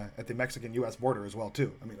happening at the Mexican-U.S. border as well,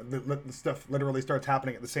 too. I mean, the stuff literally starts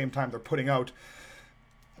happening at the same time they're putting out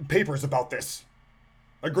papers about this,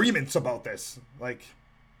 agreements about this, like,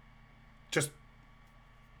 just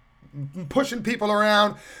pushing people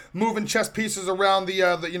around, moving chess pieces around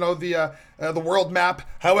the world map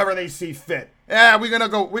however they see fit. Yeah, we gotta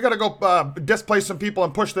go displace some people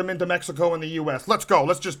and push them into Mexico and the U.S. Let's go.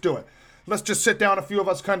 Let's just do it. Let's just sit down a few of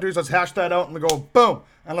us countries. Let's hash that out and go boom,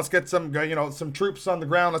 and let's get some some troops on the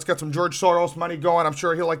ground. Let's get some George Soros money going. I'm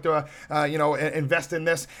sure he'll like to invest in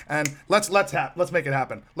this, and let's make it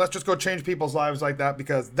happen. Let's just go change people's lives like that,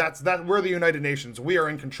 because that's we're the United Nations. We are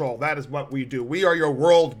in control. That is what we do. We are your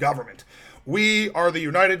world government. We are the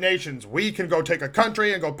United Nations. We can go take a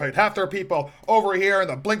country and go put half their people over here in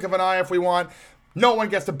the blink of an eye if we want. No one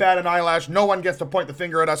gets to bat an eyelash. No one gets to point the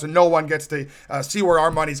finger at us, and no one gets to see where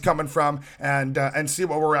our money's coming from and see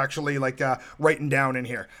what we're actually writing down in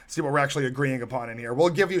here. See what we're actually agreeing upon in here. We'll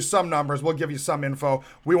give you some numbers. We'll give you some info.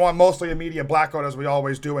 We want mostly a media blackout, as we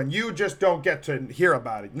always do, and you just don't get to hear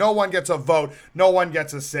about it. No one gets a vote. No one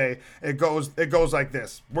gets a say. It goes like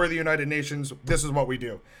this. We're the United Nations. This is what we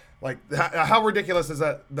do. Like, how ridiculous is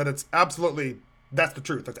that? That it's absolutely. That's the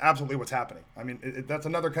truth. That's absolutely what's happening. I mean, that's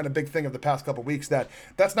another kind of big thing of the past couple of weeks,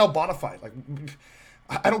 that's now bona fide. Like,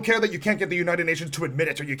 I don't care that you can't get the United Nations to admit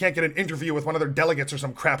it, or you can't get an interview with one of their delegates or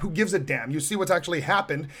some crap. Who gives a damn? You see what's actually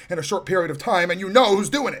happened in a short period of time, and you know who's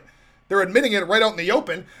doing it. They're admitting it right out in the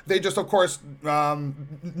open. They just, of course,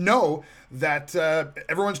 know that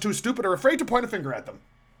everyone's too stupid or afraid to point a finger at them.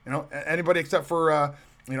 Anybody except for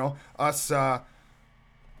us.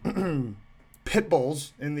 Pit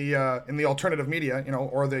bulls in the alternative media,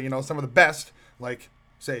 or the some of the best, like,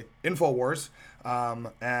 say, InfoWars,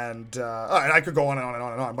 and I could go on and on and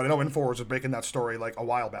on and on, but I know InfoWars was breaking that story like a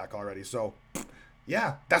while back already. So,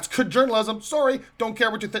 yeah, that's good journalism. Sorry, don't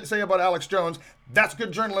care what you say about Alex Jones. That's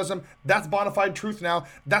good journalism. That's bona fide truth now.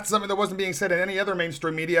 That's something that wasn't being said in any other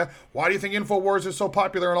mainstream media. Why do you think InfoWars is so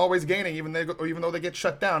popular and always gaining, even though they get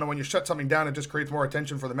shut down? And when you shut something down, it just creates more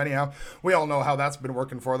attention for them anyhow. We all know how that's been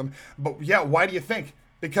working for them. But yeah, why do you think?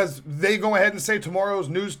 Because they go ahead and say tomorrow's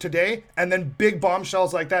news today, and then big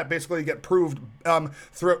bombshells like that basically get proved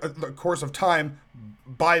through the course of time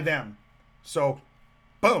by them. So,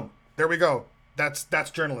 boom, there we go.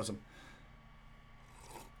 That's journalism.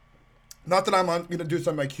 Not that I'm going to do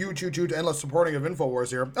some huge endless supporting of InfoWars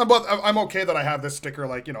here, but I'm okay that I have this sticker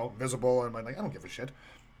visible, and I'm like, I don't give a shit.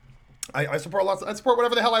 I support lots. I support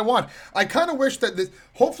whatever the hell I want. I kind of wish that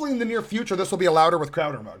hopefully in the near future this will be a Louder with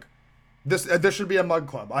Crowder mug. This should be a mug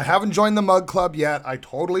club. I haven't joined the mug club yet. I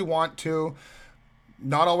totally want to.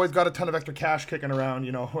 Not always got a ton of extra cash kicking around,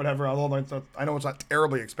 whatever. Although I know it's not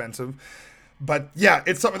terribly expensive. But yeah,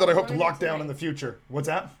 it's something that I hope to lock down in the future. What's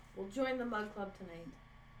that? We'll join the mug club tonight.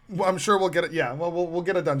 Well, I'm sure we'll get it. Yeah, well, we'll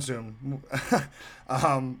get it done soon.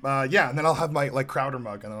 Yeah, and then I'll have my like Crowder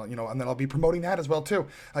mug, and and then I'll be promoting that as well too.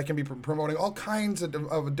 I can be promoting all kinds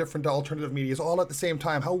of different alternative medias all at the same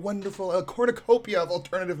time. How wonderful! A cornucopia of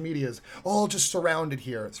alternative medias, all just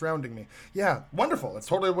surrounding me. Yeah, wonderful. It's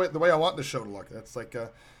totally the way I want this show to look. That's like,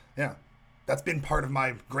 yeah, that's been part of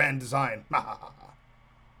my grand design.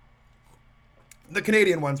 The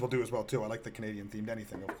Canadian ones will do as well, too. I like the Canadian-themed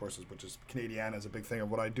anything, of course, which is Canadiana is a big thing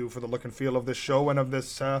of what I do for the look and feel of this show and of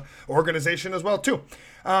this organization as well, too.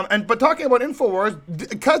 But talking about InfoWars,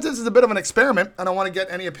 because this is a bit of an experiment, and I want to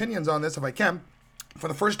get any opinions on this if I can, for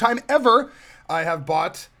the first time ever, I have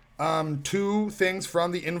bought 2 things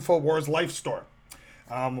from the InfoWars Life store.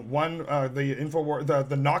 One, the InfoWars,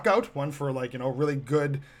 the Knockout, one for really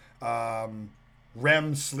good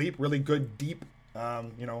REM sleep, really good deep,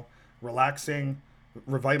 relaxing,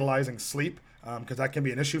 revitalizing sleep, because that can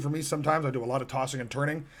be an issue for me sometimes. I do a lot of tossing and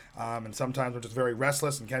turning, and sometimes I'm just very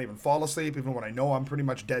restless and can't even fall asleep, even when I know I'm pretty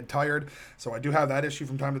much dead tired. So I do have that issue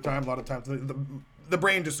from time to time. A lot of times the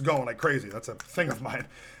brain just going like crazy. That's a thing of mine.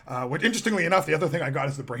 Which, interestingly enough, the other thing I got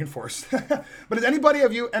is the Brain Force. But is anybody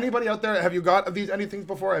out there, have you got anything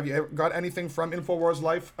before? Have you got anything from InfoWars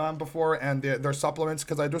Life before and their supplements?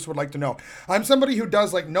 Because I just would like to know. I'm somebody who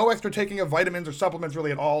does no extra taking of vitamins or supplements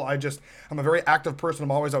really at all. I'm a very active person.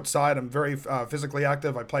 I'm always outside. I'm very physically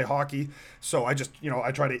active. I play hockey. So I just,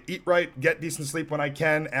 I try to eat right, get decent sleep when I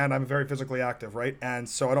can, and I'm very physically active, right? And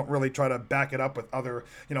so I don't really try to back it up with other,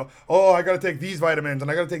 I got to take these vitamins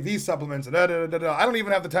and I got to take these supplements and da-da-da-da-da. I don't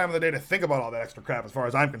even have the time of the day to think about all that extra crap as far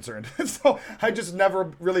as I'm concerned. So I just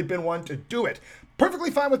never really been one to do it. Perfectly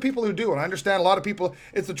fine with people who do, and I understand a lot of people,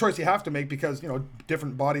 it's the choice you have to make because,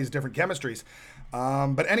 different bodies, different chemistries.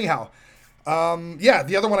 But anyhow,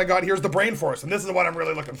 the other one I got here is the Brain Force, and this is the one I'm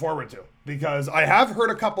really looking forward to because I have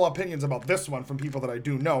heard a couple opinions about this one from people that I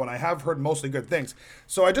do know, and I have heard mostly good things.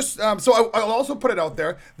 So I just, I'll also put it out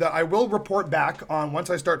there that I will report back on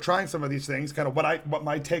once I start trying some of these things, kind of what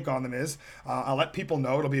my take on them is. I'll let people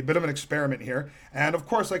know. It'll be a bit of an experiment here, and of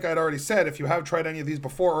course, like I'd already said, if you have tried any of these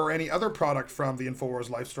before or any other product from the InfoWars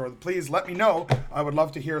Life Store, please let me know. I would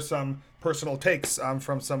love to hear some personal takes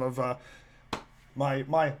from some of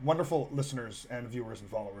my wonderful listeners and viewers and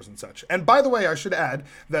followers and such. And by the way, I should add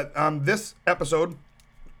that this episode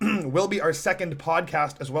will be our second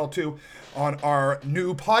podcast as well, too, on our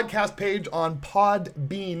new podcast page on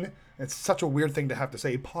Podbean. It's such a weird thing to have to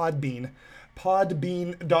say, Podbean.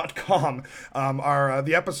 Podbean.com.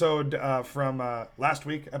 The episode from last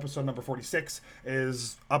week, episode number 46,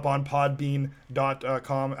 is up on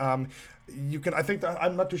Podbean.com.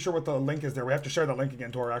 I'm not too sure what the link is there. We have to share that link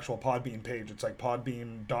again to our actual Podbean page. It's like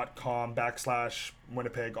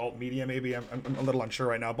podbean.com/Winnipeg Alt Media, maybe. I'm a little unsure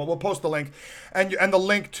right now, but we'll post the link. And the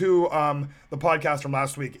link to the podcast from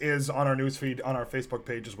last week is on our newsfeed on our Facebook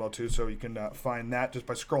page as well, too. So you can find that just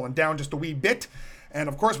by scrolling down just a wee bit. And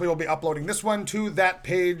of course, we will be uploading this one to that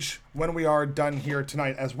page when we are done here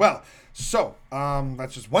tonight as well. So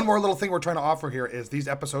that's just one more little thing we're trying to offer here is these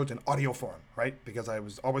episodes in audio form, right? Because I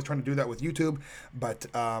was always trying to do that with YouTube, but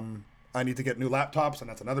I need to get new laptops, and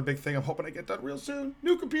that's another big thing I'm hoping I get done real soon.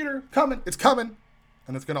 New computer, coming. It's coming.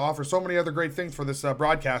 And it's going to offer so many other great things for this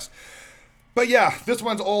broadcast. But yeah, this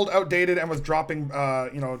one's old, outdated, and was dropping,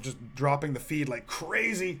 just dropping the feed like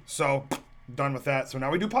crazy. So done with that. So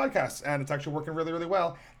now we do podcasts, and it's actually working really, really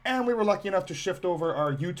well. And we were lucky enough to shift over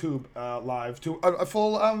our YouTube live to a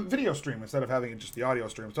full video stream instead of having just the audio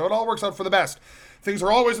stream. So it all works out for the best. Things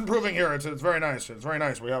are always improving here. It's very nice. It's very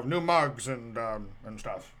nice. We have new mugs and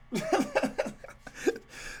stuff.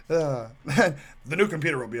 The new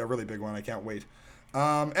computer will be a really big one. I can't wait.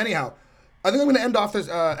 Anyhow, I think I'm going to end off this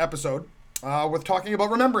episode with talking about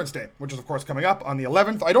Remembrance Day, which is, of course, coming up on the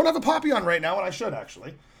 11th. I don't have a poppy on right now, and I should,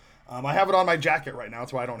 actually. I have it on my jacket right now.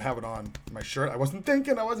 That's why I don't have it on my shirt. I wasn't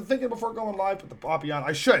thinking before going live, put the poppy on.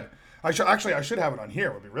 I should have it on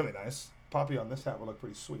here. It would be really nice. Poppy on this hat would look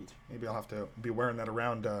pretty sweet. Maybe I'll have to be wearing that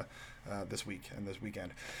around this week and this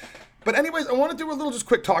weekend. But anyways, I want to do a little just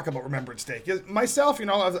quick talk about Remembrance Day. Myself,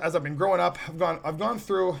 as I've been growing up, I've gone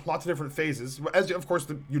through lots of different phases, as of course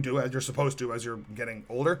you do, as you're supposed to, as you're getting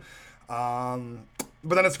older.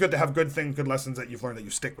 But then it's good to have good lessons that you've learned that you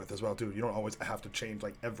stick with as well, too. You don't always have to change,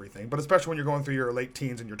 everything. But especially when you're going through your late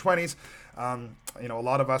teens and your 20s, a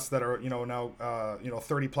lot of us that are, now,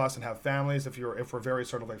 30 plus and have families, if we're very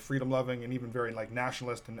sort of freedom-loving and even very,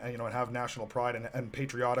 nationalist and have national pride and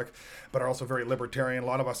patriotic, but are also very libertarian. A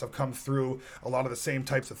lot of us have come through a lot of the same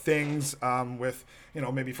types of things with,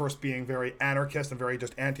 maybe first being very anarchist and very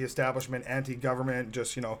just anti-establishment, anti-government,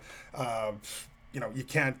 just, you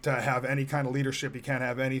can't have any kind of leadership. You can't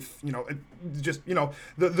have any, just,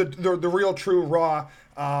 the real true raw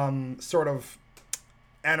sort of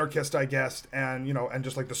anarchist, I guess, and and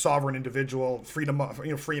just like the sovereign individual, freedom,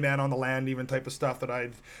 free man on the land, even type of stuff that I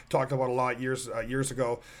talked about a lot years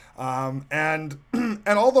ago, and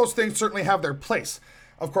all those things certainly have their place.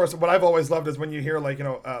 Of course, what I've always loved is when you hear I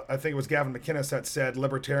think it was Gavin McInnes that said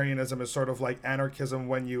libertarianism is sort of like anarchism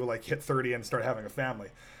when you hit 30 and start having a family.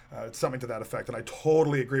 It's something to that effect, and I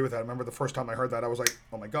totally agree with that. I remember the first time I heard that, I was like,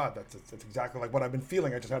 oh my God, that's exactly like what I've been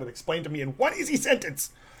feeling. I just had it explained to me in one easy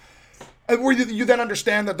sentence. And where you then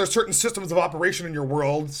understand that there's certain systems of operation in your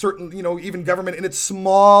world, certain, even government in its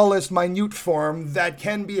smallest, minute form that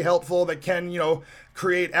can be helpful, that can,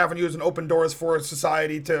 create avenues and open doors for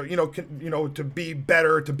society to, to be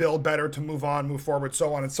better, to build better, to move on, move forward,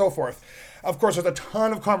 so on and so forth. Of course, there's a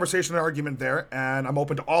ton of conversation and argument there, and I'm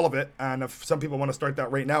open to all of it. And if some people want to start that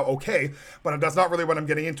right now, okay. But that's not really what I'm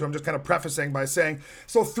getting into. I'm just kind of prefacing by saying,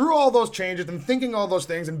 so through all those changes and thinking all those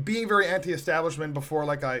things and being very anti-establishment before,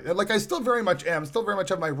 I still very much am, still very much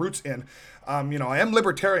have my roots in. I am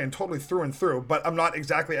libertarian totally through and through, but I'm not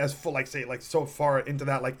exactly as full, so far into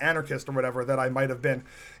that, anarchist or whatever that I might have been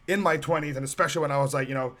in my 20s, and especially when I was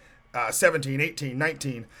 17, 18,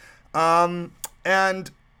 19.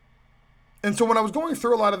 And so when I was going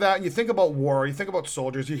through a lot of that, and you think about war, you think about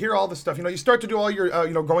soldiers, you hear all this stuff, you start to do all your,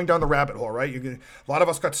 going down the rabbit hole, right? A lot of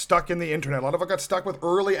us got stuck in the internet. A lot of us got stuck with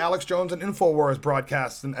early Alex Jones and InfoWars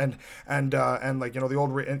broadcasts and the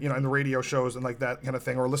old, and the radio shows and that kind of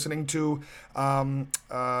thing, or listening to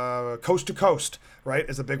Coast to Coast, right,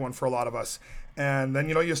 is a big one for a lot of us. And then,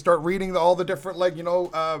 you start reading all the different,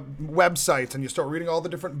 websites, and you start reading all the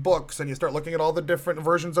different books, and you start looking at all the different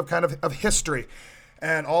versions of of history.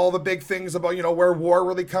 And all the big things about, where war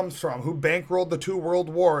really comes from, who bankrolled the two world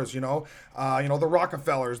wars, the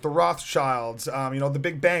Rockefellers, the Rothschilds, the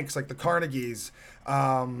big banks like the Carnegies,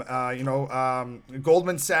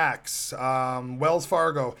 Goldman Sachs, Wells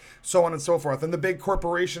Fargo, so on and so forth, and the big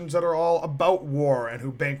corporations that are all about war and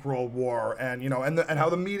who bankroll war, and and how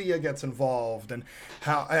the media gets involved, and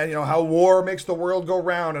how war makes the world go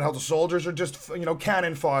round, and how the soldiers are just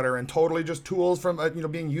cannon fodder and totally just tools from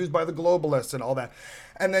being used by the globalists and all that.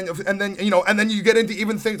 And then you get into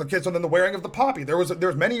even things. Okay, so then the wearing of the poppy. There was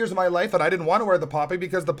many years of my life that I didn't want to wear the poppy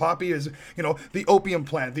because the poppy is, the opium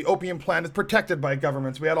plant. The opium plant is protected by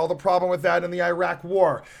governments. We had all the problem with that in the Iraq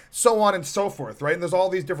War, so on and so forth, right? And there's all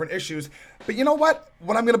these different issues. But you know what?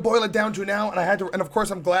 What I'm going to boil it down to now, and of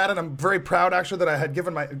course I'm glad and I'm very proud actually that I have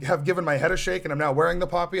given my head a shake and I'm now wearing the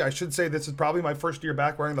poppy. I should say this is probably my first year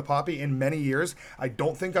back wearing the poppy in many years. I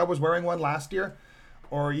don't think I was wearing one last year,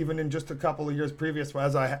 or even in just a couple of years previous,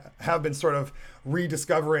 as I have been sort of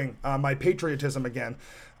rediscovering my patriotism again.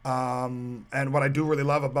 And what I do really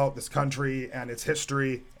love about this country and its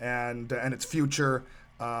history and its future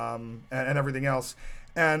and everything else.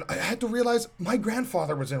 And I had to realize my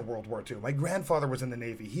grandfather was in World War II. My grandfather was in the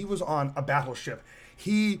Navy. He was on a battleship.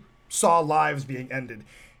 He saw lives being ended.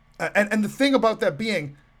 And the thing about that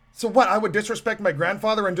being, so what, I would disrespect my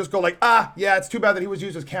grandfather and just go yeah, it's too bad that he was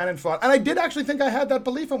used as cannon fodder. And I did actually think I had that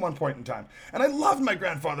belief at one point in time. And I loved my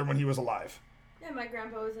grandfather when he was alive. Yeah, my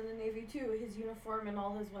grandpa was in the Navy too. His uniform and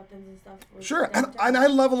all his weapons and stuff. Sure, and I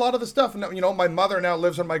love a lot of the stuff. And my mother now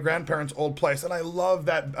lives in my grandparents' old place, and I love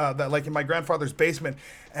that in my grandfather's basement.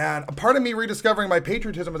 And a part of me rediscovering my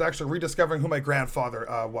patriotism was actually rediscovering who my grandfather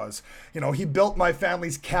was. He built my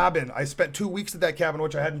family's cabin. I spent 2 weeks at that cabin,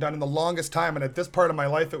 which I hadn't done in the longest time. And at this part of my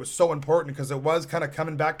life, it was so important because it was kind of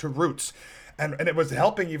coming back to roots. And it was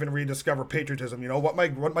helping even rediscover patriotism, what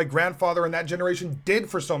my grandfather and that generation did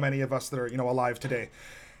for so many of us that are, alive today.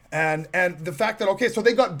 And the fact that, okay, so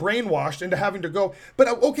they got brainwashed into having to go, but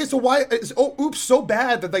okay, so why is, so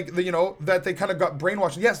bad that that they kind of got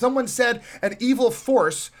brainwashed. Yeah, someone said an evil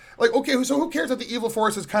force, okay, so who cares that the evil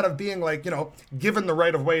force is kind of being given the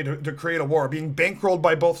right of way to create a war, being bankrolled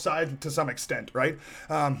by both sides to some extent, right?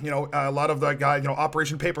 A lot of the guys,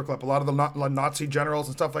 Operation Paperclip, a lot of the Nazi generals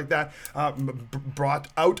and stuff like that, brought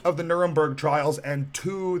out of the Nuremberg trials and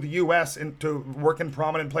to the U.S. to work in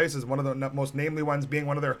prominent places. One of the most namely ones being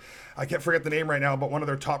one of their, I can't forget the name right now, but one of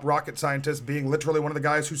their top rocket scientists being literally one of the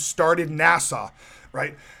guys who started NASA,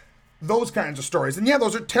 right? Those kinds of stories. And yeah,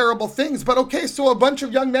 those are terrible things. But okay, so a bunch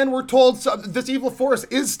of young men were told this evil force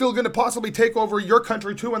is still going to possibly take over your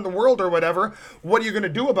country too and the world or whatever. What are you going to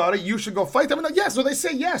do about it? You should go fight them. And yeah, so they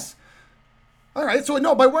say yes. All right, so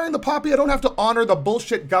no, by wearing the poppy, I don't have to honor the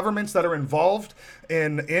bullshit governments that are involved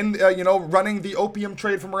in running the opium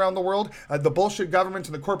trade from around the world, the bullshit governments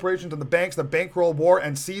and the corporations and the banks that bankroll war,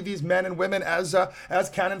 and see these men and women as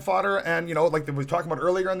cannon fodder. And like we were talking about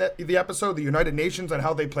earlier in the episode, the United Nations and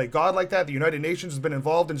how they play God like that. The United Nations has been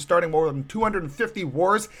involved in starting more than 250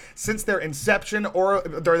 wars since their inception, or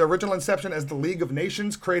their original inception as the League of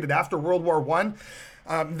Nations, created after World War One.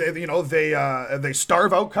 They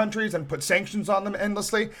starve out countries and put sanctions on them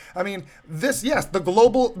endlessly. I mean, this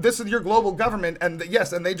is your global government, and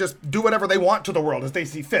they just do whatever they want to the world as they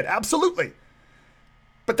see fit. Absolutely.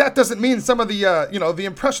 But that doesn't mean some of the, the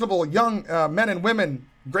impressionable young men and women,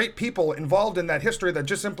 great people involved in that history that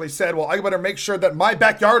just simply said, well, I better make sure that my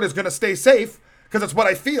backyard is going to stay safe because it's what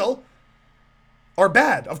I feel, are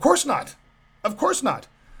bad. Of course not. Of course not.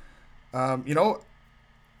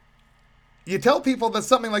 You tell people that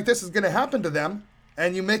something like this is going to happen to them,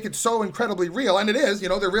 and you make it so incredibly real, and it is.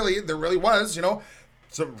 There really was.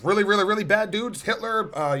 Some really, really, really bad dudes. Hitler,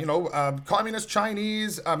 communist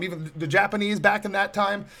Chinese, even the Japanese back in that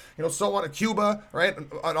time. So on. Cuba, right,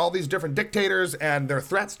 and all these different dictators and their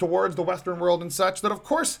threats towards the Western world and such. That of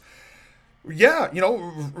course,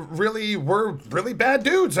 really were really bad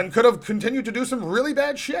dudes and could have continued to do some really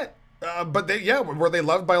bad shit. But were they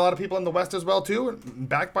loved by a lot of people in the West as well too, and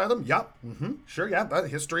backed by them? Yep. Sure. Yeah. That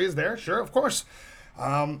history is there. Sure. Of course. So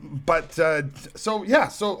I'm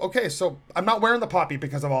not wearing the poppy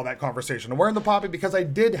because of all that conversation. I'm wearing the poppy because I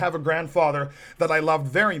did have a grandfather that I loved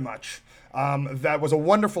very much. That was a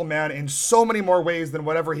wonderful man in so many more ways than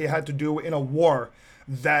whatever he had to do in a war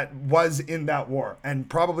that was in that war, and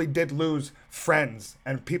probably did lose friends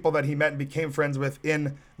and people that he met and became friends with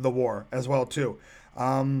in the war as well too.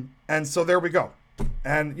 And so there we go.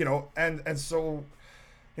 And, so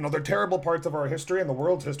they're terrible parts of our history and the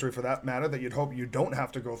world's history for that matter that you'd hope you don't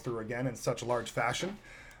have to go through again in such large fashion.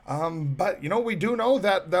 But, we do know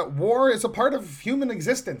that war is a part of human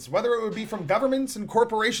existence, whether it would be from governments and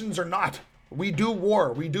corporations or not. We do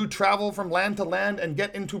war. We do travel from land to land and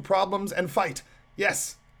get into problems and fight.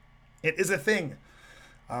 Yes, it is a thing.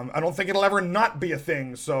 I don't think it'll ever not be a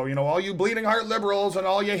thing. So, all you bleeding heart liberals and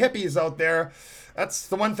all you hippies out there, that's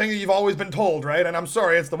the one thing that you've always been told, right? And I'm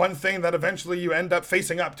sorry, it's the one thing that eventually you end up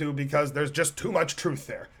facing up to because there's just too much truth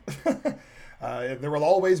there. There will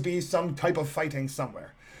always be some type of fighting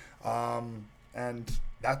somewhere. And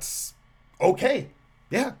that's okay.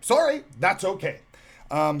 Yeah, sorry, that's okay.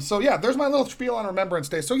 There's my little spiel on Remembrance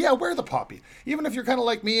Day. So wear the poppy. Even if you're kind of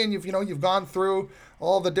like me and you've gone through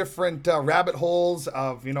all the different rabbit holes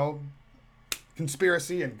of,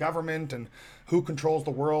 conspiracy and government and who controls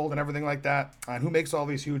the world and everything like that, and who makes all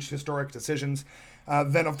these huge historic decisions,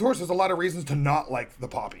 then of course there's a lot of reasons to not like the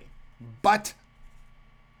poppy. But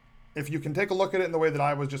if you can take a look at it in the way that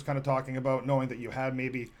I was just kind of talking about, knowing that you had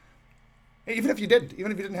maybe, even if you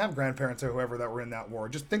didn't have grandparents or whoever that were in that war,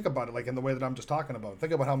 just think about it like in the way that I'm just talking about.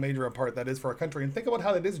 Think about how major a part that is for a country, and think about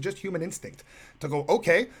how it is just human instinct to go,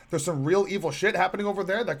 okay, there's some real evil shit happening over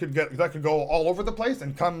there that could go all over the place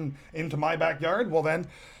and come into my backyard. Well then,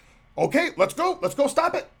 okay, let's go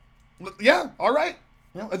stop it. Yeah, all right.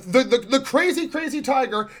 The crazy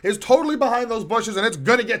tiger is totally behind those bushes, and it's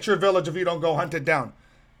gonna get your village if you don't go hunt it down.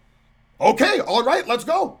 Okay, all right, let's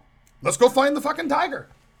go find the fucking tiger.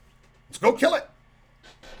 Let's go kill it.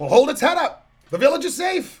 We'll hold its head up. The village is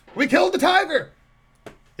safe. We killed the tiger.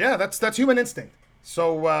 Yeah, that's human instinct.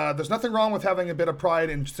 So there's nothing wrong with having a bit of pride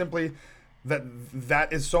in simply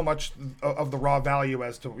that is so much of the raw value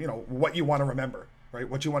as to, what you want to remember, right?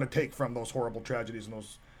 What you want to take from those horrible tragedies and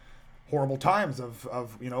those horrible times of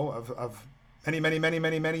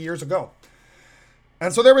many years ago.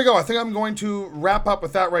 And so there we go. I think I'm going to wrap up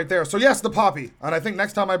with that right there. So yes, the poppy. And I think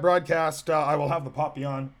next time I broadcast, I will have the poppy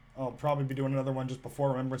on. I'll probably be doing another one just before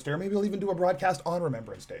Remembrance Day, or maybe I'll even do a broadcast on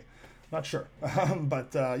Remembrance Day. Not sure.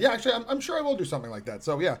 Actually, I'm sure I will do something like that.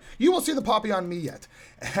 So yeah, you will see the poppy on me yet.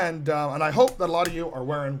 And I hope that a lot of you are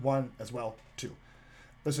wearing one as well, too.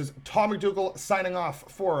 This is Todd McDougall signing off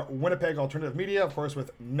for Winnipeg Alternative Media, of course,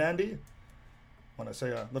 with Mandy. I want to say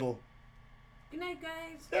a little... Good night,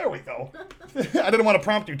 guys. There we go. I didn't want to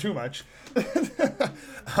prompt you too much.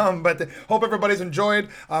 But hope everybody's enjoyed.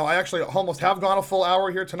 I actually almost have gone a full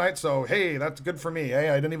hour here tonight, so hey, that's good for me. Hey,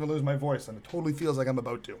 I didn't even lose my voice, and it totally feels like I'm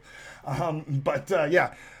about to.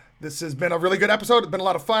 This has been a really good episode. It's been a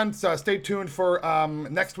lot of fun. So stay tuned for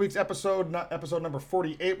next week's episode, not episode number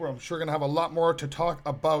 48, where I'm sure going to have a lot more to talk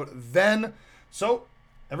about then. So,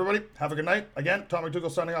 everybody, have a good night. Again, Todd McDougall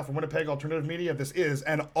signing off from Winnipeg Alternative Media. This is,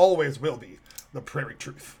 and always will be, the Prairie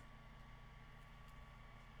Truth.